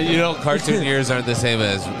 Like, But you know, cartoon years aren't the same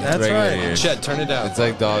as regular right. years. Chet, turn it down. It's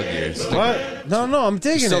like dog years. What? No, I'm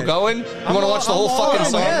digging Still it. going? You want to watch the whole fucking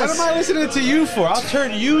song? yes. What am I listening to you for? I'll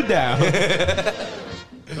turn you down.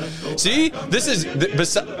 See, this is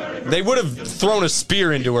they would have thrown a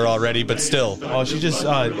spear into her already, but still, Oh, she just.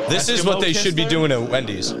 this is what they should be doing at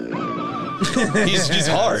Wendy's. He's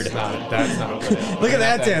hard. That's not. Look at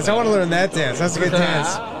that dance. I want to learn that dance. That's a good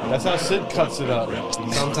dance. That's how Sid cuts it up.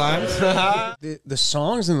 sometimes The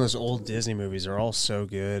songs in those old Disney movies are all so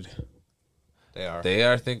good. they are. They,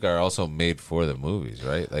 I think, are also made for the movies,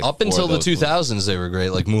 right? Like Up for until the those movies. 2000s, they were great.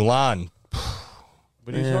 Like Mulan.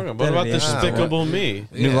 What are you Yeah, talking about? What better about be Despicable Me?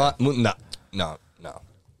 No.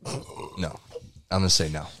 I'm gonna say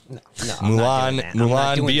no.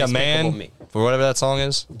 Mulan, be a man for whatever that song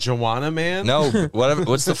is. Joanna Man? No, whatever.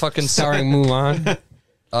 What's the fucking Starring Mulan.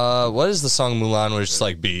 What is the song Mulan where it's just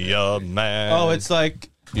like be a man? Oh, it's like.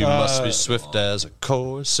 you must be swift as a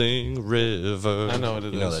coursing river. I know what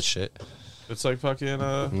it You know is. that shit. It's like fucking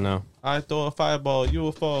No. I throw a fireball, you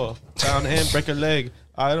will fall down and break a leg.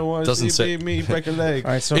 I don't want to see me break a leg.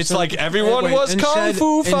 All right, so It's like everyone was kung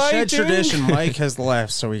fu fighting. In Shed tradition, Mike has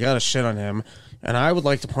left, so we got to shit on him. And I would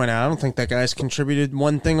like to point out, I don't think that guy's contributed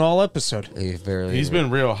one thing all episode. He's been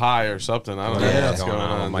real high or something. I don't know what's going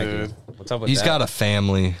on, dude. What's up with He's that? got a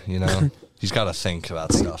family, you know. He's got to think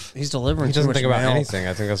about stuff. He's delivering He too doesn't much think about mail. anything.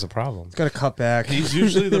 I think that's a problem. He's got to cut back. He's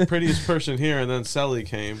usually the prettiest person here, and then Selly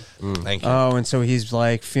came. Thank you. Oh, and so he's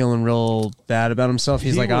like feeling real bad about himself.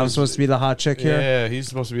 He's He like, I'm was- supposed to be the hot chick here. Yeah, he's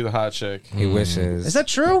supposed to be the hot chick. He wishes. Is that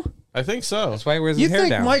true? I think so. That's why he wears You his hair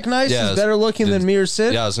think down. Mike Nice Yeah, is better looking than me or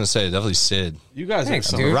Sid? Yeah, I was gonna say definitely Sid. You guys Thanks,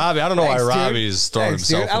 are some dude. Robbie, I don't know Thanks, why dude. Robbie's throwing Thanks,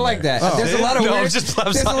 himself. dude. I in like there. that. There's a lot of No, weird, I'm just- I'm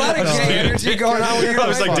there's a lot of sorry. gay energy going on with your I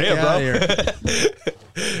was like, life. damn, Fuck bro. outta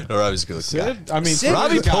No, Robbie's a good looking guy. Sid? I mean, Sid-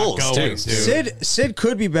 Robbie Sid's got pulls, going, too. dude. Sid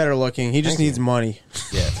could be better looking. He just needs money.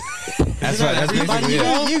 Yeah. That's what. That's basically it.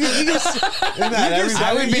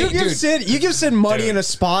 You give Sid money in a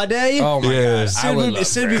spa day. Oh my Yeah. god.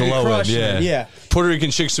 Sid would be Glowing, crushing yeah. it. Yeah. Puerto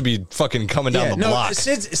Rican chicks would be fucking coming down the block.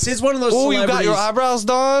 Sid's one of those. Oh, you got your celebrities- eyebrows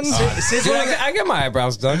done? Sid's Dude, one of the- I get my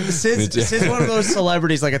eyebrows done. Sid's one of those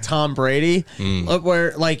celebrities like a Tom Brady,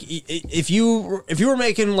 where like if you were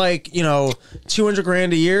making like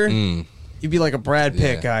 $200,000 a year, you'd be like a Brad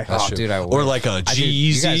Pitt guy. Oh, dude, I Or would. like a You guys are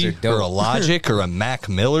G-Eazy dope. or a Logic or a Mac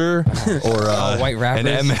Miller or a white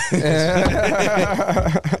rappers.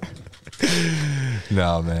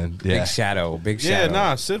 No, man. Yeah. Big shadow. Big Yeah, shadow.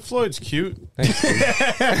 nah, Sid Floyd's cute. Thanks, dude.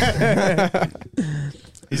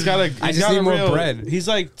 He's got a. I just need more bread. He's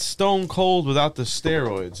like stone cold without the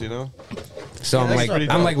steroids, you know. So I'm that's like, pretty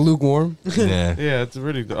I'm dope. like lukewarm. Yeah. Yeah, it's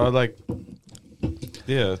really like.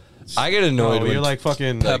 Yeah. I get annoyed when you're like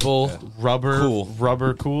fucking Pebble.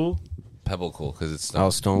 rubber cool. Pebble cool because it's Oh,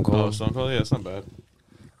 Stone Cold. Oh, stone cold. Yeah, it's not bad.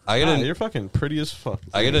 I get You're fucking pretty as fuck.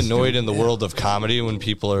 I get annoyed in the world of comedy when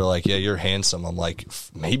people are like, "Yeah, you're handsome." I'm like,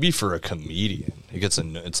 maybe for a comedian,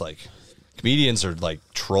 it's like comedians are like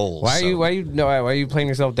trolls. Why are you playing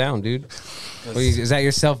yourself down, dude? Is that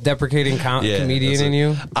your self-deprecating comedian in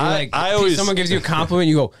you? I always someone gives you a compliment,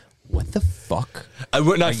 you go, "What the fuck?"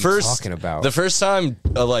 When I you first talking about? the first time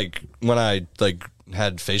when I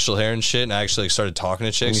had facial hair and shit, and I actually started talking to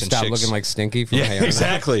And chicks you and stop chicks looking like Stinky from yeah, hair.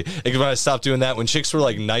 exactly. Like when I stopped doing that, when chicks were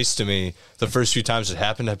like nice to me, the first few times it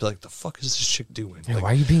happened, I'd be like, "The fuck is this chick doing? Yeah, Like,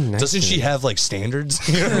 why are you being nice? doesn't to she me? have like standards?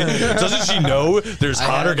 You know what I mean? Doesn't she know there's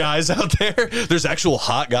hotter guys out there? There's actual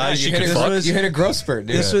hot guys she you can hit fuck. you hit a growth spurt,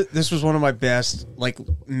 dude. This was one of my best like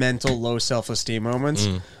mental low self-esteem moments.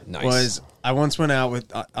 Nice. Was I once went out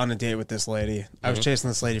with on a date with this lady. I was chasing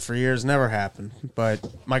this lady for years, never happened. But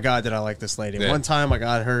my God, did I like this lady? Yeah. One time I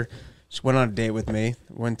got her. She went on a date with me.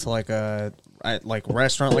 Went to like a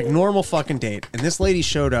restaurant, like normal fucking date. And this lady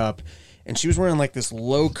showed up, and she was wearing like this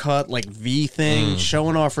low cut like V thing,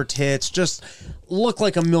 showing off her tits, just looked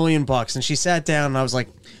like $1 million. And she sat down, and I was like,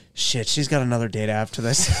 shit, she's got another date after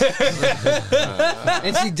this.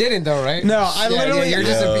 And she didn't though, right? No, I literally, you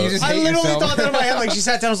just I hate literally yourself. thought that in my head. Like she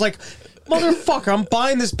sat down, I was like, "Motherfucker, I'm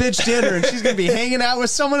buying this bitch dinner, and she's gonna be hanging out with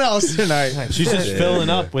someone else tonight." She's just filling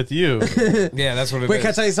up with you. Yeah, that's what it is. Wait, can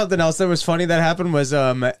I tell you something else that was funny that happened? Was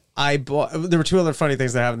I bought? There were two other funny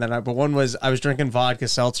things that happened that night, but one was I was drinking vodka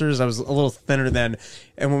seltzers. I was a little thinner then,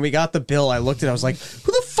 and when we got the bill, I looked at it. I was like,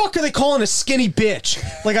 "Who the fuck are they calling a skinny bitch?"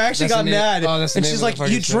 Like I actually That's got the name- mad, oh, that's the and name she's of like, the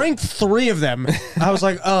fucking "You shit." drank 3 of them." I was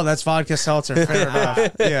like, "Oh, that's vodka seltzer." Fair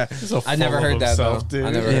enough. Yeah. I never heard that though.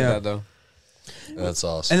 I never Yeah. heard that though. That's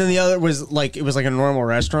awesome. And then the other was like it was like a normal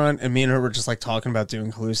restaurant, and me and her were just like talking about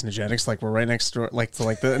doing hallucinogenics. Like we're right next door, like to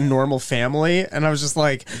like the normal family, and I was just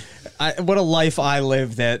like, "What a life I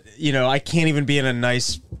live that I can't even be in a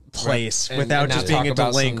nice place And- without and not just being talk a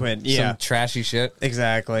about delinquent." some trashy shit.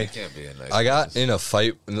 Exactly. Can't be a nice I got in a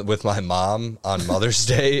fight with my mom on Mother's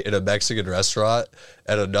Day at a Mexican restaurant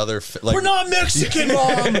at another We're not Mexican,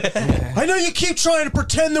 Mom. I know you keep trying to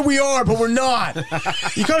pretend that we are, but we're not.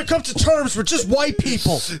 You gotta come to terms. We're just white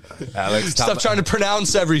people. Alex. Stop trying to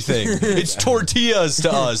pronounce everything. It's tortillas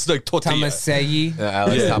to us, like tortilla. Tomaselli.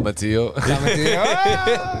 Alex Tomatillo.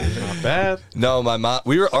 Not bad. No, my mom.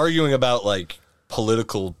 We were arguing about like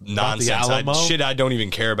political nonsense, Alamo? shit I don't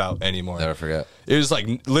even care about anymore. Never forget. It was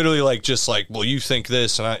like literally like just like, well, you think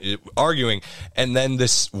this, and arguing, and then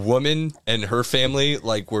this woman and her family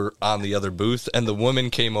like were on the other booth, and the woman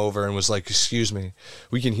came over and was like, "Excuse me,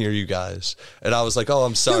 we can hear you guys," and I was like, "Oh,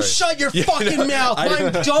 I'm sorry." You shut your fucking mouth. I My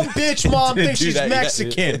didn't- dumb bitch mom didn't thinks do she's that.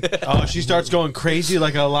 Mexican. Oh, she starts going crazy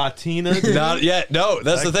like a Latina. Not yet. No,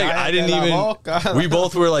 that's the thing. I didn't even. We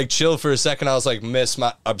both were like chill for a second. I was like, "Miss,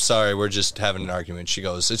 I'm sorry. We're just having an argument." She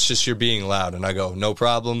goes, "It's just you're being loud," and I go, "No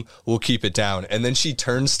problem. We'll keep it down." and then she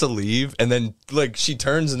turns to leave, and then like she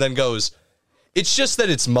turns and then goes, "It's just that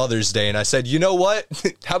it's Mother's Day." And I said, "You know what?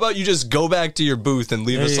 How about you just go back to your booth and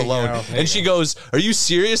leave us alone?" And she goes, "Are you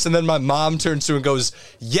serious?" And then my mom turns to her and goes,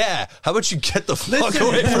 "Yeah, how about you get the fuck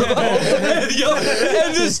away from home?"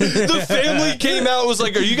 And the family came out and was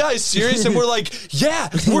like, "Are you guys serious?" And we're like, "Yeah,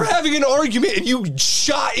 we're having an argument and you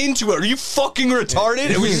shot into it. Are you fucking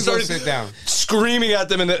retarded?" And we just started sit down. screaming at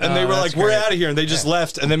them, and they were like, "We're out of here." And they just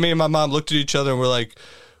left. And then me and my mom looked at each other and we're like,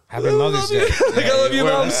 Happy Mother's Day. Like, I love you,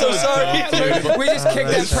 Mom. I'm so sorry. We just kicked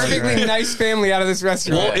that perfectly nice family out of this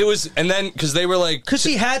restaurant. Well, it was, and then, because they were like... Because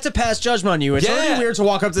she had to pass judgment on you. It's already weird to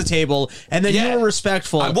walk up to the table, and then you were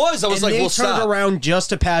respectful. I was like, they well, turned stop. around just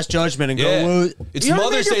to pass judgment and go, well, it's you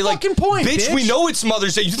Mother's Day. Like, point, bitch, we know it's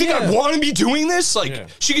Mother's Day. You think I want to be doing this? Like,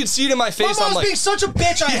 she could see it in my face. My I'm mom's like... being such a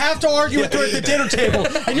bitch, I have to argue with her at the dinner table,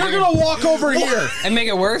 and you're going to walk over here. And make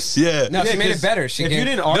it worse? Yeah. No, she made it better. She if you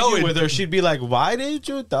didn't argue with her, she'd be like, why didn't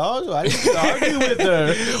you, dog? Why didn't you argue with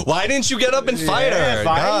her? Why didn't you get up and fight her?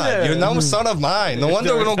 God, you're no son of mine. No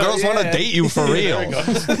wonder no girls want to date you for real.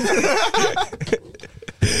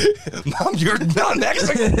 Mom, you're not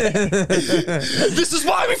Mexican. This is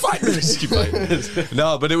why we fight.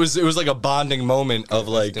 No, but it was like a bonding moment of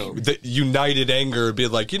like the united anger, being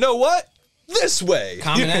like, you know what? This way.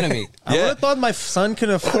 Common enemy. I would have thought my son could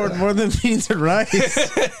afford more than beans and rice.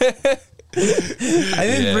 I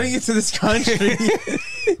didn't bring it to this country.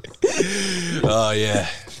 Oh yeah.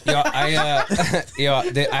 Yo,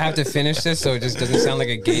 I have to finish this so it just doesn't sound like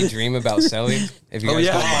a gay dream about Selly. If you guys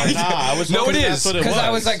don't mind. I was no, it is. Because I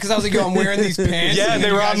was like, yo, I'm wearing these pants. Yeah,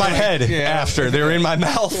 they were on my head Yeah. after. They were in my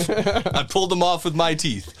mouth. I pulled them off with my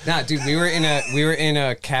teeth. Nah, dude, we were in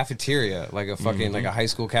a cafeteria, like a fucking like a high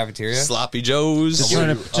school cafeteria. Sloppy Joe's. Just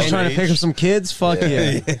trying to pick up some kids? Fuck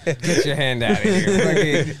yeah. Get your hand out of here,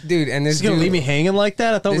 fucking, dude. And this He's gonna leave me hanging like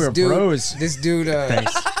that? I thought we were bros. This dude.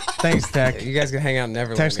 Thanks, Tech. You guys can hang out in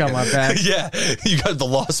Neverland. Tech's got my back. Yeah, you got the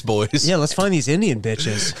Lost Boys. Yeah, let's find these Indian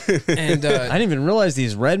bitches. And I didn't even realize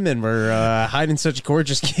these red men were hiding such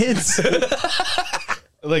gorgeous kids.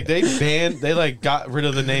 Like they got rid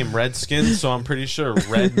of the name Redskins, so I'm pretty sure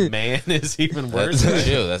Red Man is even worse. That's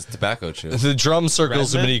chew. That's tobacco chew. The drum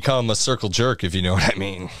circles have become a circle jerk, if you know what I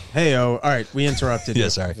mean. Hey, all right, we interrupted. Yeah,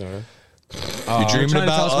 sorry. You're dreaming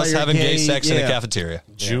about us your having gay sex in a yeah. cafeteria.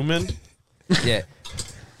 Juman? Yeah.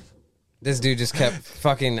 This dude just kept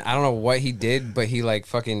fucking, I don't know what he did, but he like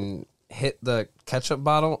fucking hit the ketchup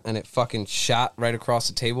bottle and it fucking shot right across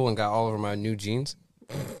the table and got all over my new jeans.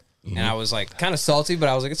 And I was like kind of salty, but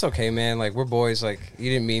I was like, it's okay, man. Like, we're boys. Like,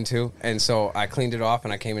 you didn't mean to. And so I cleaned it off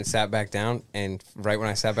and I came and sat back down. And right when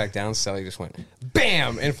I sat back down, Sally just went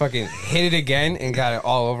bam and fucking hit it again and got it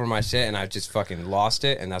all over my shit. And I just fucking lost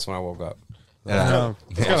it. And that's when I woke up.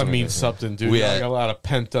 It's gotta mean something, dude. We like had- a lot of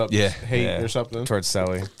pent up hate or something. Towards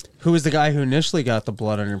Sally. Who was the guy who initially got the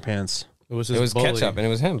blood on your pants? It was ketchup and it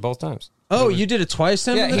was him both times. Oh, you did it twice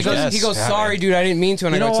then? Yeah, he goes, sorry, dude, I didn't mean to.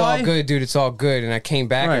 And You I go, know it's why? all good, dude, it's all good. And I came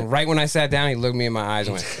back, Right. and right when I sat down, he looked me in my eyes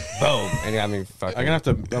and went, boom. And got me fucking. I'm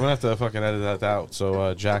gonna have to fucking edit that out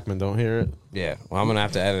so Jackman don't hear it. Yeah, well, I'm going to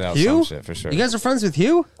have to edit out Hugh? some shit for sure. You guys are friends with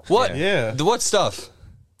Hugh? What? Yeah. What stuff?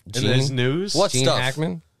 In his news? What Gene stuff?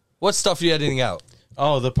 Hackman? What stuff are you editing out?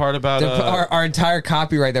 Oh, the part about Our entire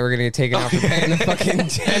copyright that we're going to get taken off for paying the fucking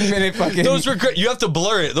 10-minute fucking. Those were great. You have to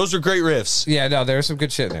blur it. Those were great riffs. Yeah, no, there's some good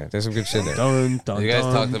shit there. There's some good shit there. Dun, dun, You guys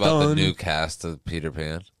dun, talked about the dun. new cast of Peter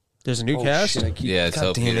Pan. There's a new cast? Yeah,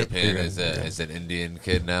 so damn Peter it. Pan is an Indian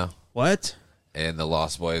kid now, What? and the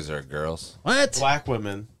Lost Boys are girls. What? black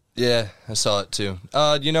women. Yeah, I saw it too.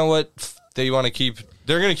 You know what? They want to keep.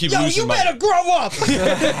 They're gonna keep Yo, losing you money. better grow up! Shit.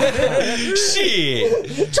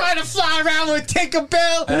 Trying to fly around with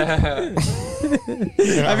Tinkerbell?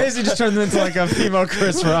 I basically just turned them into like a female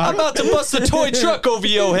Chris I'm Rock. about to bust a toy truck over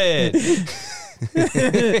your head. You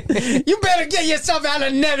better get yourself out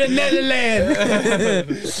of Netherland.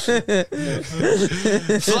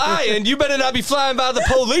 Flying. You better not be flying by the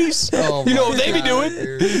police. Oh You know my what they be God,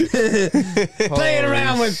 doing. Playing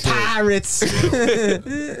around with pirates.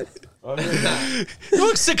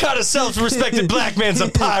 Looks the kind of self-respected black man's a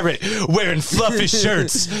pirate, wearing fluffy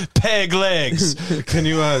shirts, peg legs. Can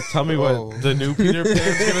you tell me what the new Peter Pan's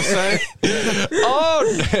gonna say? Oh,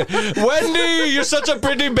 Wendy, you're such a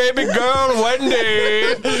pretty baby girl,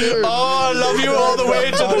 Wendy. Oh, I love you all the way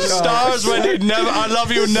to the stars, Wendy. I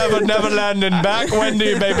love you, never landing back,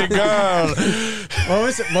 Wendy, baby girl. What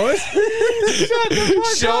was it?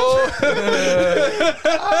 Show.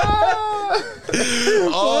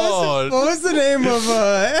 Oh, What was the name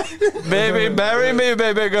of baby, marry me,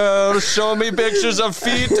 baby girl. Show me pictures of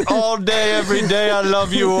feet all day, every day. I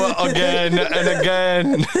love you again and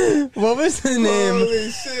again. what was the name?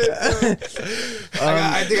 Holy shit!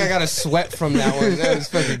 I think I got a sweat from that one. That was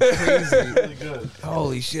fucking crazy. Really good.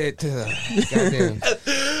 Holy shit! Goddamn.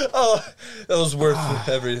 Oh, that was worth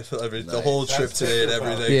the whole trip today and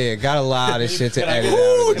everything. Yeah, got a lot of shit to edit.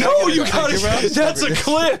 Ooh, no, you got it. That's a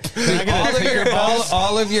clip.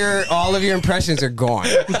 All of your impressions are gone.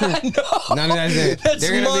 None of that's it. That's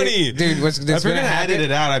money, dude. What's If we're gonna gonna happen? edit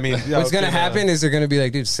it out, I mean, What's gonna happen is they're gonna be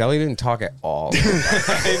like, dude, Selly didn't talk at all. You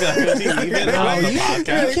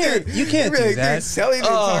can't do that. Selly didn't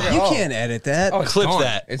talk at You all. can't edit that. Oh, it's Clip gone.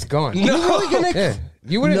 that. It's gone. No. Yeah.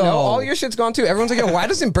 You wouldn't No. know. All your shit's gone too. Everyone's like, yo, why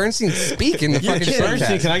doesn't Bernstein speak in the fucking kidding.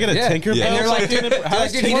 podcast? Can I get a Tinkerbell? And they're like, dude,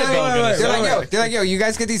 How's dude, Tinkerbell gonna they're like, yo, you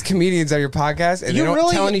guys get these comedians on your podcast and You they don't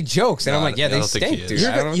really- tell any jokes. And I'm like, yeah, I they don't think stink, he dude. is.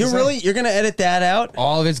 I don't know what to say. You're gonna edit that out?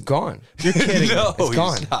 All of it's gone. You're kidding. No, It's he's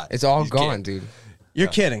gone. not. It's all He's gone, kidding. dude. You're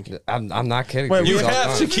kidding. I'm not kidding. Wait, dude. You It's all have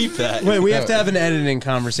gone. to keep that. Wait, we have to have an editing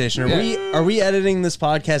conversation. Yeah. Are we editing this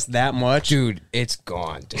podcast that much? Dude, it's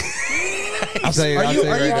gone, dude. I'll tell you, Are I'll you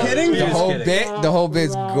tell are you right now. kidding? The whole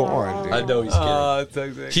bit's gone, dude. I know he's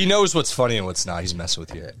kidding. He knows what's funny and what's not. He's messing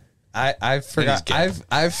with you. I forgot. gay.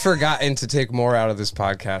 I've forgotten to take more out of this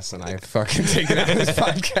podcast than I've fucking taken out of this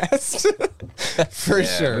podcast. For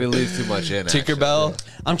sure. We leave too much in. Tinkerbell.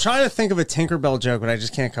 I'm trying to think of a Tinkerbell joke, but I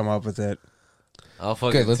just can't come up with it. I'll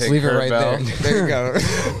fucking Good, let's leave it right there. There you go.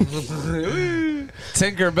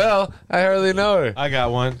 Tinkerbell. I hardly know her. I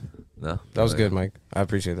got one. No, That was good, Mike. I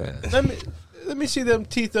appreciate that. Let me see them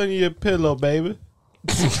teeth on your pillow, baby.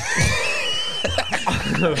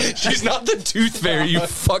 She's not the tooth fairy, you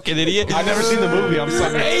fucking idiot. I've never seen the movie. I'm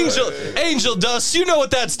sorry. Angel Dust, you know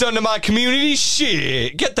what that's done to my community?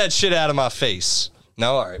 Shit. Get that shit out of my face.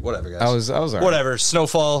 No, all right, whatever, guys. I was all right. Whatever.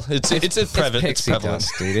 Snowfall. It's prevalent. It's Pixie prevalent.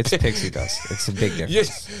 dust, dude. It's pixie dust. It's a big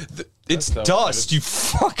difference. Yeah, it's dust. You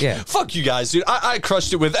fuck. Yeah. Fuck you guys, dude. I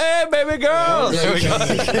crushed it with, hey, baby girl. There we go.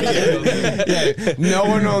 Yeah, no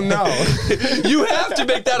one will know. You have to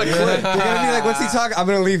make that a clip. They're gonna be like, "What's he talking?" I'm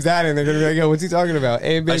gonna leave that in. They're gonna be like, "Yo, what's he talking about?"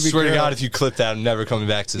 Hey, baby I swear to girl. God, if you clip that, I'm never coming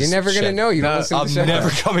back to this. You're never gonna shed. know. You don't listen to I'm the show. never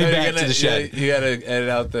coming You're back gonna- to the shed. You gotta edit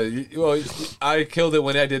out the. Well, I killed it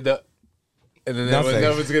when I did the. And then Nothing.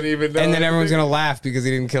 no one's gonna even know. And then everyone's anything. gonna laugh because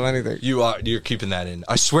he didn't kill anything. You're keeping that in.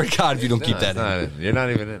 I swear to God, if you don't keep that in. You're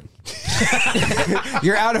not even in.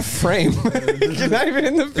 You're out of frame. You're not even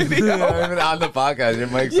in the video. You're not even on the podcast. Your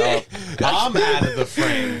mic's off. I'm out of the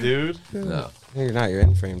frame, dude. No. No, you're not. You're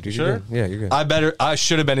in frame, dude. Sure? You're good. Yeah, you're good. I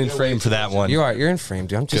should have been in frame for that one. You are. You're in frame,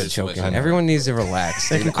 dude. I'm just Good. joking. I know. Everyone needs to relax.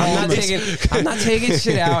 Dude. I'm not taking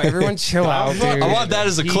shit out. Everyone chill out, dude. I want that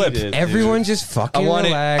as a clip. Heated, Everyone just fucking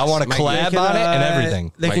relax. I want a Mike, collab on it and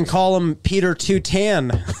everything. They can call him Peter Too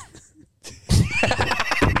Tan.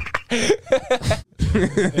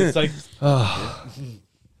 It's like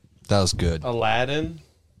That was good. Aladdin.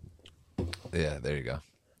 Yeah, there you go.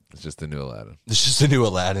 It's just the new Aladdin. It's just a new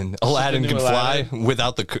Aladdin. Aladdin new can Aladdin. fly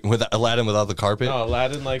without Aladdin without the carpet. No,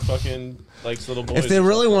 Aladdin like fucking likes little boys. If they or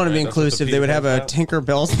really something, want to be right? That's what the inclusive, they would have a people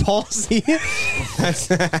Tinkerbell's policy.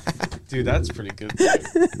 Dude, that's pretty good.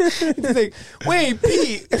 It's like, wait,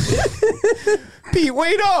 Pete. Pete,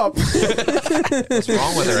 wait up. What's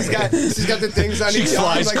wrong with her? She's got the things on She each arm,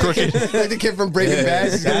 flies like crooked. like the kid from Breaking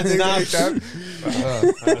Bad. She's got the things like that.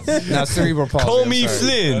 Now cerebral palsy. Call I'm me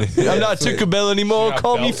sorry. Flynn. I'm not Tinkerbell anymore. Yeah,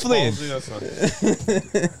 Call me Bell's Flynn. palsy,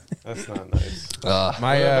 That's not nice.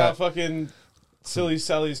 My What about fucking Silly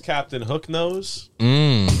Sally's Captain Hook Nose?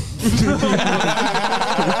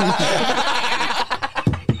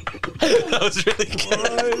 That was really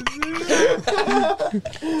good.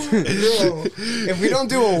 if we don't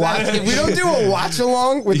do a watch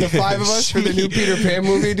along with the five of us for the new Peter Pan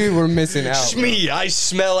movie, dude, we're missing out. Shmee, I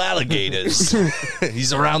smell alligators.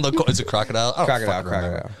 He's around the corner. Is it crocodile? Oh,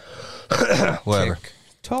 Crocodile. Whatever.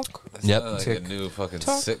 Talk. Yep. Like a new fucking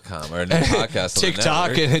sitcom or a new podcast. on the TikTok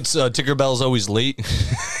network. and it's Tinkerbell's always late.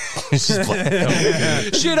 It's just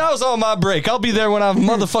like, shit, I was on my break. I'll be there when I'm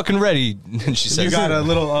motherfucking ready. And she says, You got a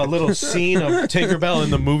little scene of Tinkerbell in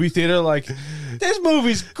the movie theater, like this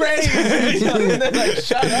movie's great. And they're like,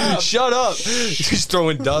 shut up. Shut up. She's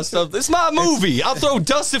throwing dust up. It's my movie. I'll throw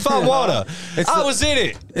dust if I wanna. I was in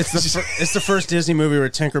it. It's the first Disney movie where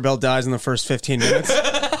Tinkerbell dies in the first 15 minutes.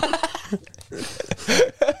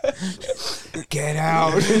 get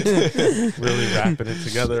out. Really rapping it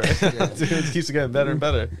together. Dude, it keeps getting better and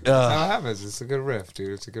better. That's how it happens. It's a good riff, dude.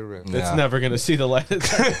 It's a good riff. It's never going to see the light of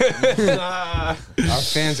day. Our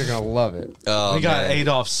fans are going to love it. Oh, We got man.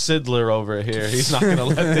 Adolf Sidler over here. He's not going to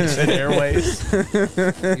let this hit airways.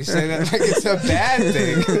 You say that like it's a bad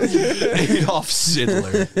thing. Adolf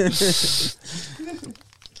Sidler.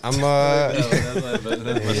 I'm That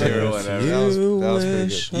was pretty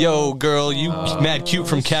good. Yo, girl, you mad cute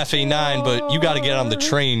from Cafe 9, but you got to get on the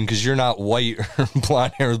train because you're not white or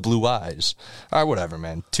blonde hair with blue eyes. All right, whatever,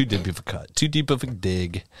 man. Too deep of a cut. Too deep of a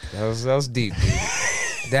dig. That was deep, dude.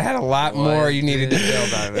 That had a lot more you needed to know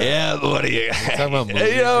about it. Yeah, what do you... Talking about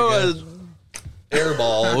movies, You know, I guess.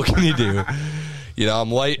 airball, what can you do? You know, I'm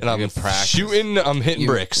white and I'm Good practice. shooting, I'm hitting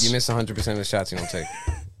bricks. You miss 100% of the shots you don't take.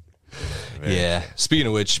 Yeah. Speaking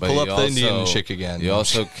of which, But pull you up the also- Indian chick again. You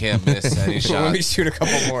also can't miss any Let me shots. shoot a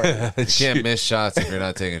couple more. You can't miss shots if you're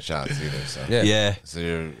not taking shots either. So Yeah. Yeah. So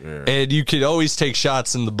you're And you could always take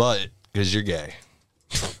shots in the butt because you're gay.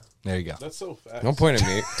 There you go. That's so fast. Don't point at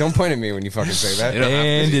me. Don't point at me when you fucking say that. You don't have to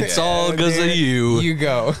And do it's that. all because of you. You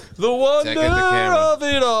go. The wonder Take it to camera. of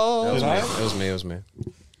it all. It was me. It was me.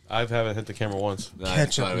 I haven't hit the camera once. Nah,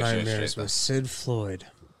 Catch you Up probably should've Nightmares straight with Sid Floyd.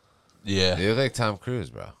 Yeah. You look like Tom Cruise,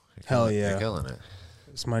 bro. You're Hell killing- yeah. You're killing it.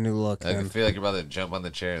 It's my new look. I can Man. feel like you're about to jump on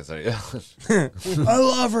the chair and start yelling. I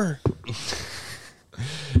love her.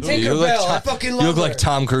 You look like you look like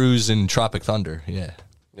Tom Cruise in Tropic Thunder. Yeah.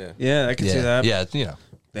 Yeah, I can see that. Yeah, you know.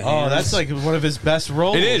 The Oh, hands. that's like one of his best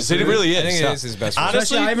roles. It is. It dude. really is. I think it is his best one. Honestly,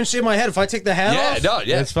 Actually, I haven't shaved my head. If I take the hat yeah, off, no,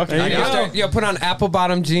 yeah. It's fucking There you good. go. Yo, put on apple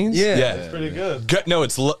bottom jeans. yeah. Yeah. Pretty good. No,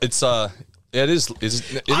 it is. I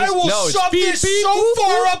will no, it's shove beep, this beep, so boop,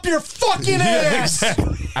 far boop. up your fucking ass.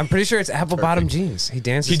 I'm pretty sure it's apple bottom jeans. He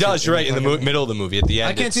dances. He to does. it. You're right. In the middle of the movie, at the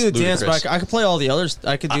end, I can't it's do the dance, ludicrous. but I could play all the others.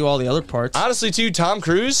 I could do all the other parts. Honestly, too, Tom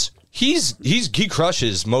Cruise, he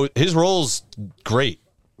crushes. His role's great.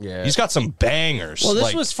 Yeah. He's got some bangers. Well, this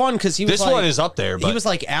Like, was fun because he was this like, one is up there. But he was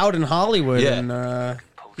like out in Hollywood, Yeah. and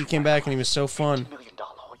he came back and he was so fun.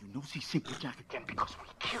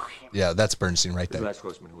 yeah, that's Bernstein right there. Last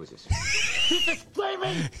Grossman, who is this? This is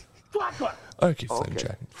Flaming Dragon. Okay, Flame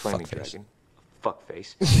Dragon. Flaming Fuckface. Dragon.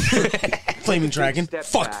 Fuckface. Flaming Dragon, Step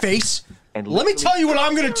fuck back face. and Let me tell you what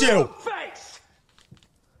I'm gonna do. Face!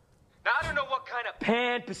 Now, I don't know what kind of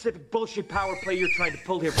pan-Pacific bullshit power play you're trying to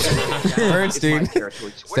pull here. Bernstein. It's my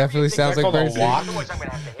territory. So Definitely wherever you think sounds like I call the Bernstein. walk, otherwise I'm gonna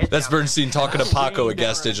have to hit That's down Bernstein talking to Paco at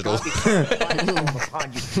Gas there. Digital.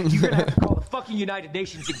 You're gonna have to call the fucking United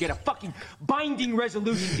Nations and get a fucking binding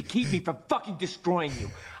resolution to keep me from fucking destroying you.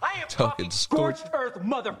 I am Talking fucking scorch. scorched earth,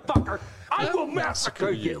 motherfucker. I will massacre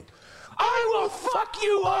you. I will fuck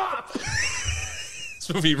you up.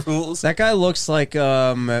 This movie rules. That guy looks like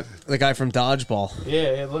the guy from Dodgeball.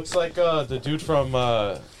 Yeah, it looks like the dude from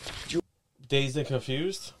Dazed and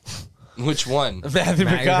Confused. Which one? Matthew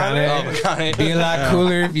McConaughey. Be a lot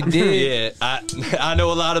cooler if you did. Yeah, I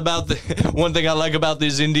know a lot about the one thing I like about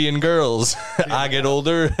these Indian girls. I get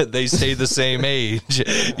older, they stay the same age.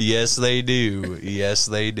 Yes, they do. Yes,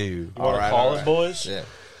 they do. You want to Alright, call alright. it, boys? Yeah.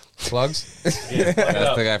 Plugs? Yeah.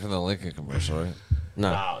 That's the guy from the Lincoln commercial, right?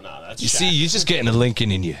 No. No, that's You Shaq. see, you just get in a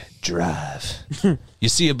Lincoln and you drive. You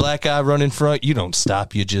see a black guy run in front, you don't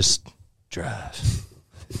stop, you just drive.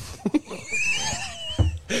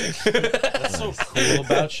 That's so cool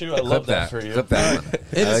about you. I love that for you. Clip that one.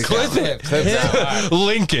 It's Clip it. Clip that one.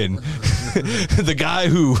 Lincoln, the guy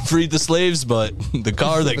who freed the slaves, but the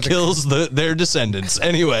car that kills their descendants.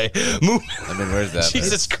 Anyway, move. I mean, where's that?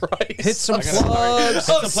 Jesus Christ. Hit some plugs.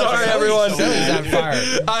 I'm sorry, everyone. He's on fire.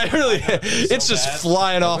 I really, it's just bad.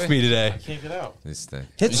 flying off me today. Can't get out. This thing.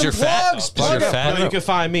 Hit Is some your fat? plugs. Is Plug your it. fat? No, you can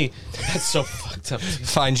find me. That's so fucked up. Dude.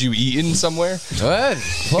 Find you eating somewhere? What?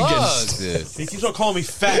 Plugs, dude. He keeps on calling me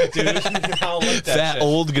fat, dude. I don't like that Fat, shit.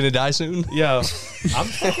 old, gonna die soon? Yo, I'm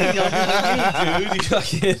fucking young like you, dude. You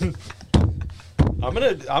fucking. I'm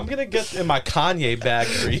gonna get in my Kanye bag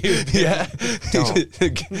for you. Dude. Yeah.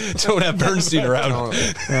 Don't have Bernstein around. Well,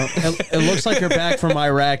 it looks like you're back from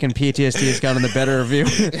Iraq and PTSD has gotten the better of you.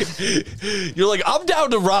 You're like, I'm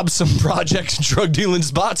down to rob some project drug dealing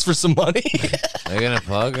spots for some money. Are you gonna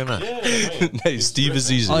plug or not? Hey, Steve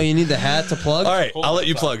is easy. Oh, you need the hat to plug? All right, I'll let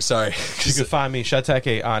you plug. Sorry. You can find me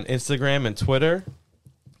Shatake on Instagram and Twitter.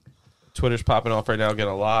 Twitter's popping off right now.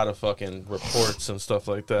 Getting a lot of fucking reports and stuff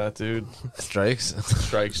like that, dude. Strikes.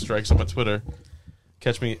 Strikes on my Twitter.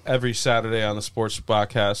 Catch me every Saturday on the Sports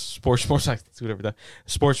Podcast. I do it every day.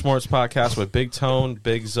 Sports Podcast with Big Tone,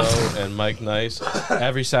 Big Zoe, and Mike Nice.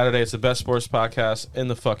 Every Saturday, it's the best sports podcast in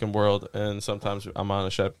the fucking world. And sometimes I'm on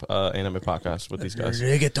a Shep anime podcast with these guys.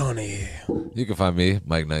 Rigatoni. You can find me,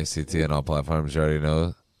 Mike Nice CT, on all platforms. You already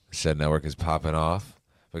know. Shed Network is popping off.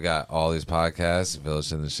 We got all these podcasts.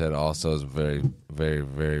 Village in the Shed also is very, very,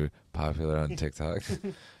 very popular on TikTok.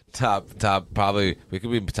 top, probably, we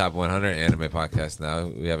could be top 100 anime podcast now.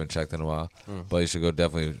 We haven't checked in a while. But you should go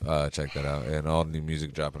definitely check that out. And all new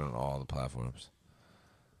music dropping on all the platforms.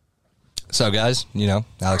 So, guys,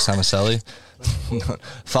 Alex Tomaselli.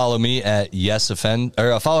 Follow me at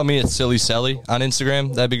follow me at Silly Selly on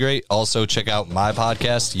Instagram. That'd be great. Also, check out my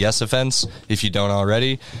podcast, Yes Offense, if you don't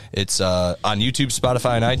already. It's on YouTube,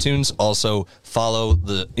 Spotify, and iTunes. Also, follow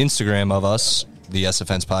the Instagram of us, the Yes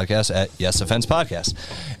Offense Podcast, at Yes Offense Podcast.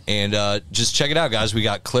 And just check it out, guys. We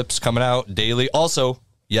got clips coming out daily. Also,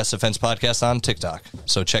 Yes Offense Podcast on TikTok.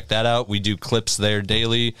 So check that out. We do clips there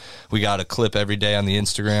daily. We got a clip every day on the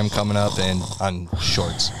Instagram coming up and on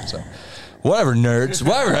Shorts. So whatever, nerds.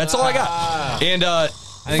 Whatever. That's all I got. And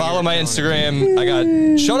follow my Instagram.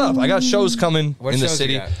 I got shows coming in the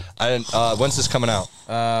city. When's this coming out?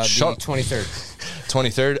 The 23rd.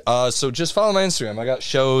 23rd. So just follow my Instagram. I got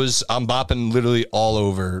shows. I'm bopping literally all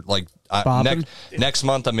over. Like next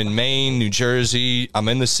month, I'm in Maine, New Jersey. I'm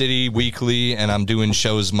in the city weekly, and I'm doing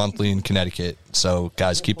shows monthly in Connecticut. So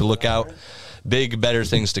guys, keep a lookout. Big, better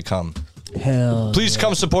things to come. Please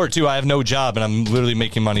come support too. I have no job, and I'm literally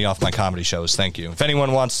making money off my comedy shows. Thank you. If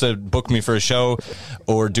anyone wants to book me for a show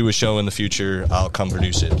or do a show in the future, I'll come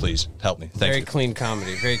produce it. Please help me. Thank you. Very clean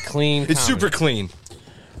comedy. Very clean. It's super clean.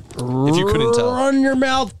 If you couldn't tell. Run Your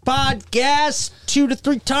Mouth podcast 2 to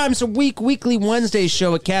 3 times a week. Weekly Wednesday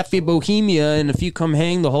show at Cafe Bohemia. And if you come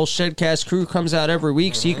hang, the whole Shedcast crew comes out every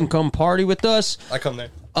week, so you can come party with us. I come there.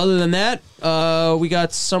 Other than that, we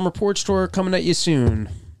got some report tour coming at you soon.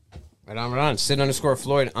 Right on.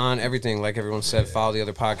 Sid_Floyd on everything. Like everyone said, follow the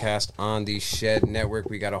other podcast on the Shed Network.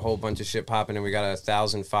 We got a whole bunch of shit popping, and we got a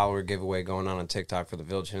 1,000 follower giveaway going on TikTok for the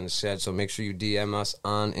Village in the Shed. So make sure you DM us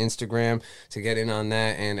on Instagram to get in on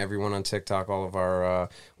that. And everyone on TikTok, all of our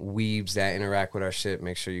weebs that interact with our shit,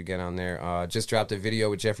 make sure you get on there. Just dropped a video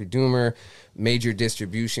with Jeffrey Doomer, major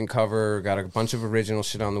distribution cover. Got a bunch of original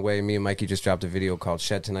shit on the way. Me and Mikey just dropped a video called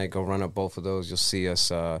Shed Tonight. Go run up both of those. You'll see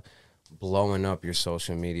us blowing up your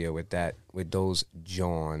social media with those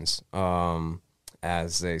Johns,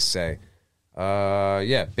 as they say.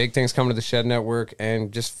 Big things coming to the Shed Network,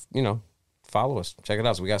 and just follow us, check it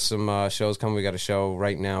out. So we got some shows coming. We got a show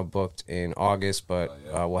right now booked in August, but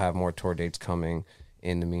we'll have more tour dates coming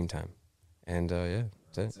in the meantime. And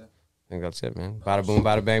that's it. I think that's it, man. Bada boom,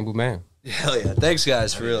 bada bang, boom bam. Hell yeah! Thanks,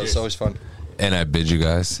 guys, for real. It's always fun. And I bid you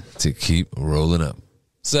guys to keep rolling up.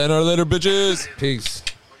 Sayonara later, bitches. Peace.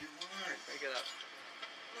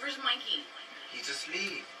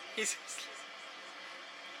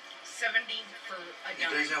 70 for a dime.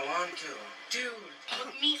 He doesn't want to. Dude, hook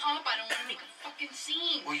me up. I don't want to make a fucking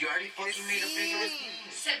scene. Well, you already fucking made a big ass scene.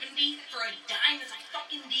 70 for a dime is a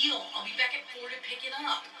fucking deal. I'll be back at 4 to pick it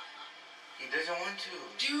up. He doesn't want to.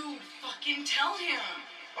 Dude, fucking tell him.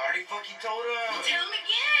 I already fucking told him. Well, tell him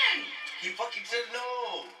again. He fucking said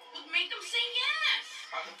no. Well, make him say yes.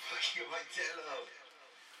 How the fuck am I tell him?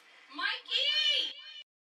 Mikey!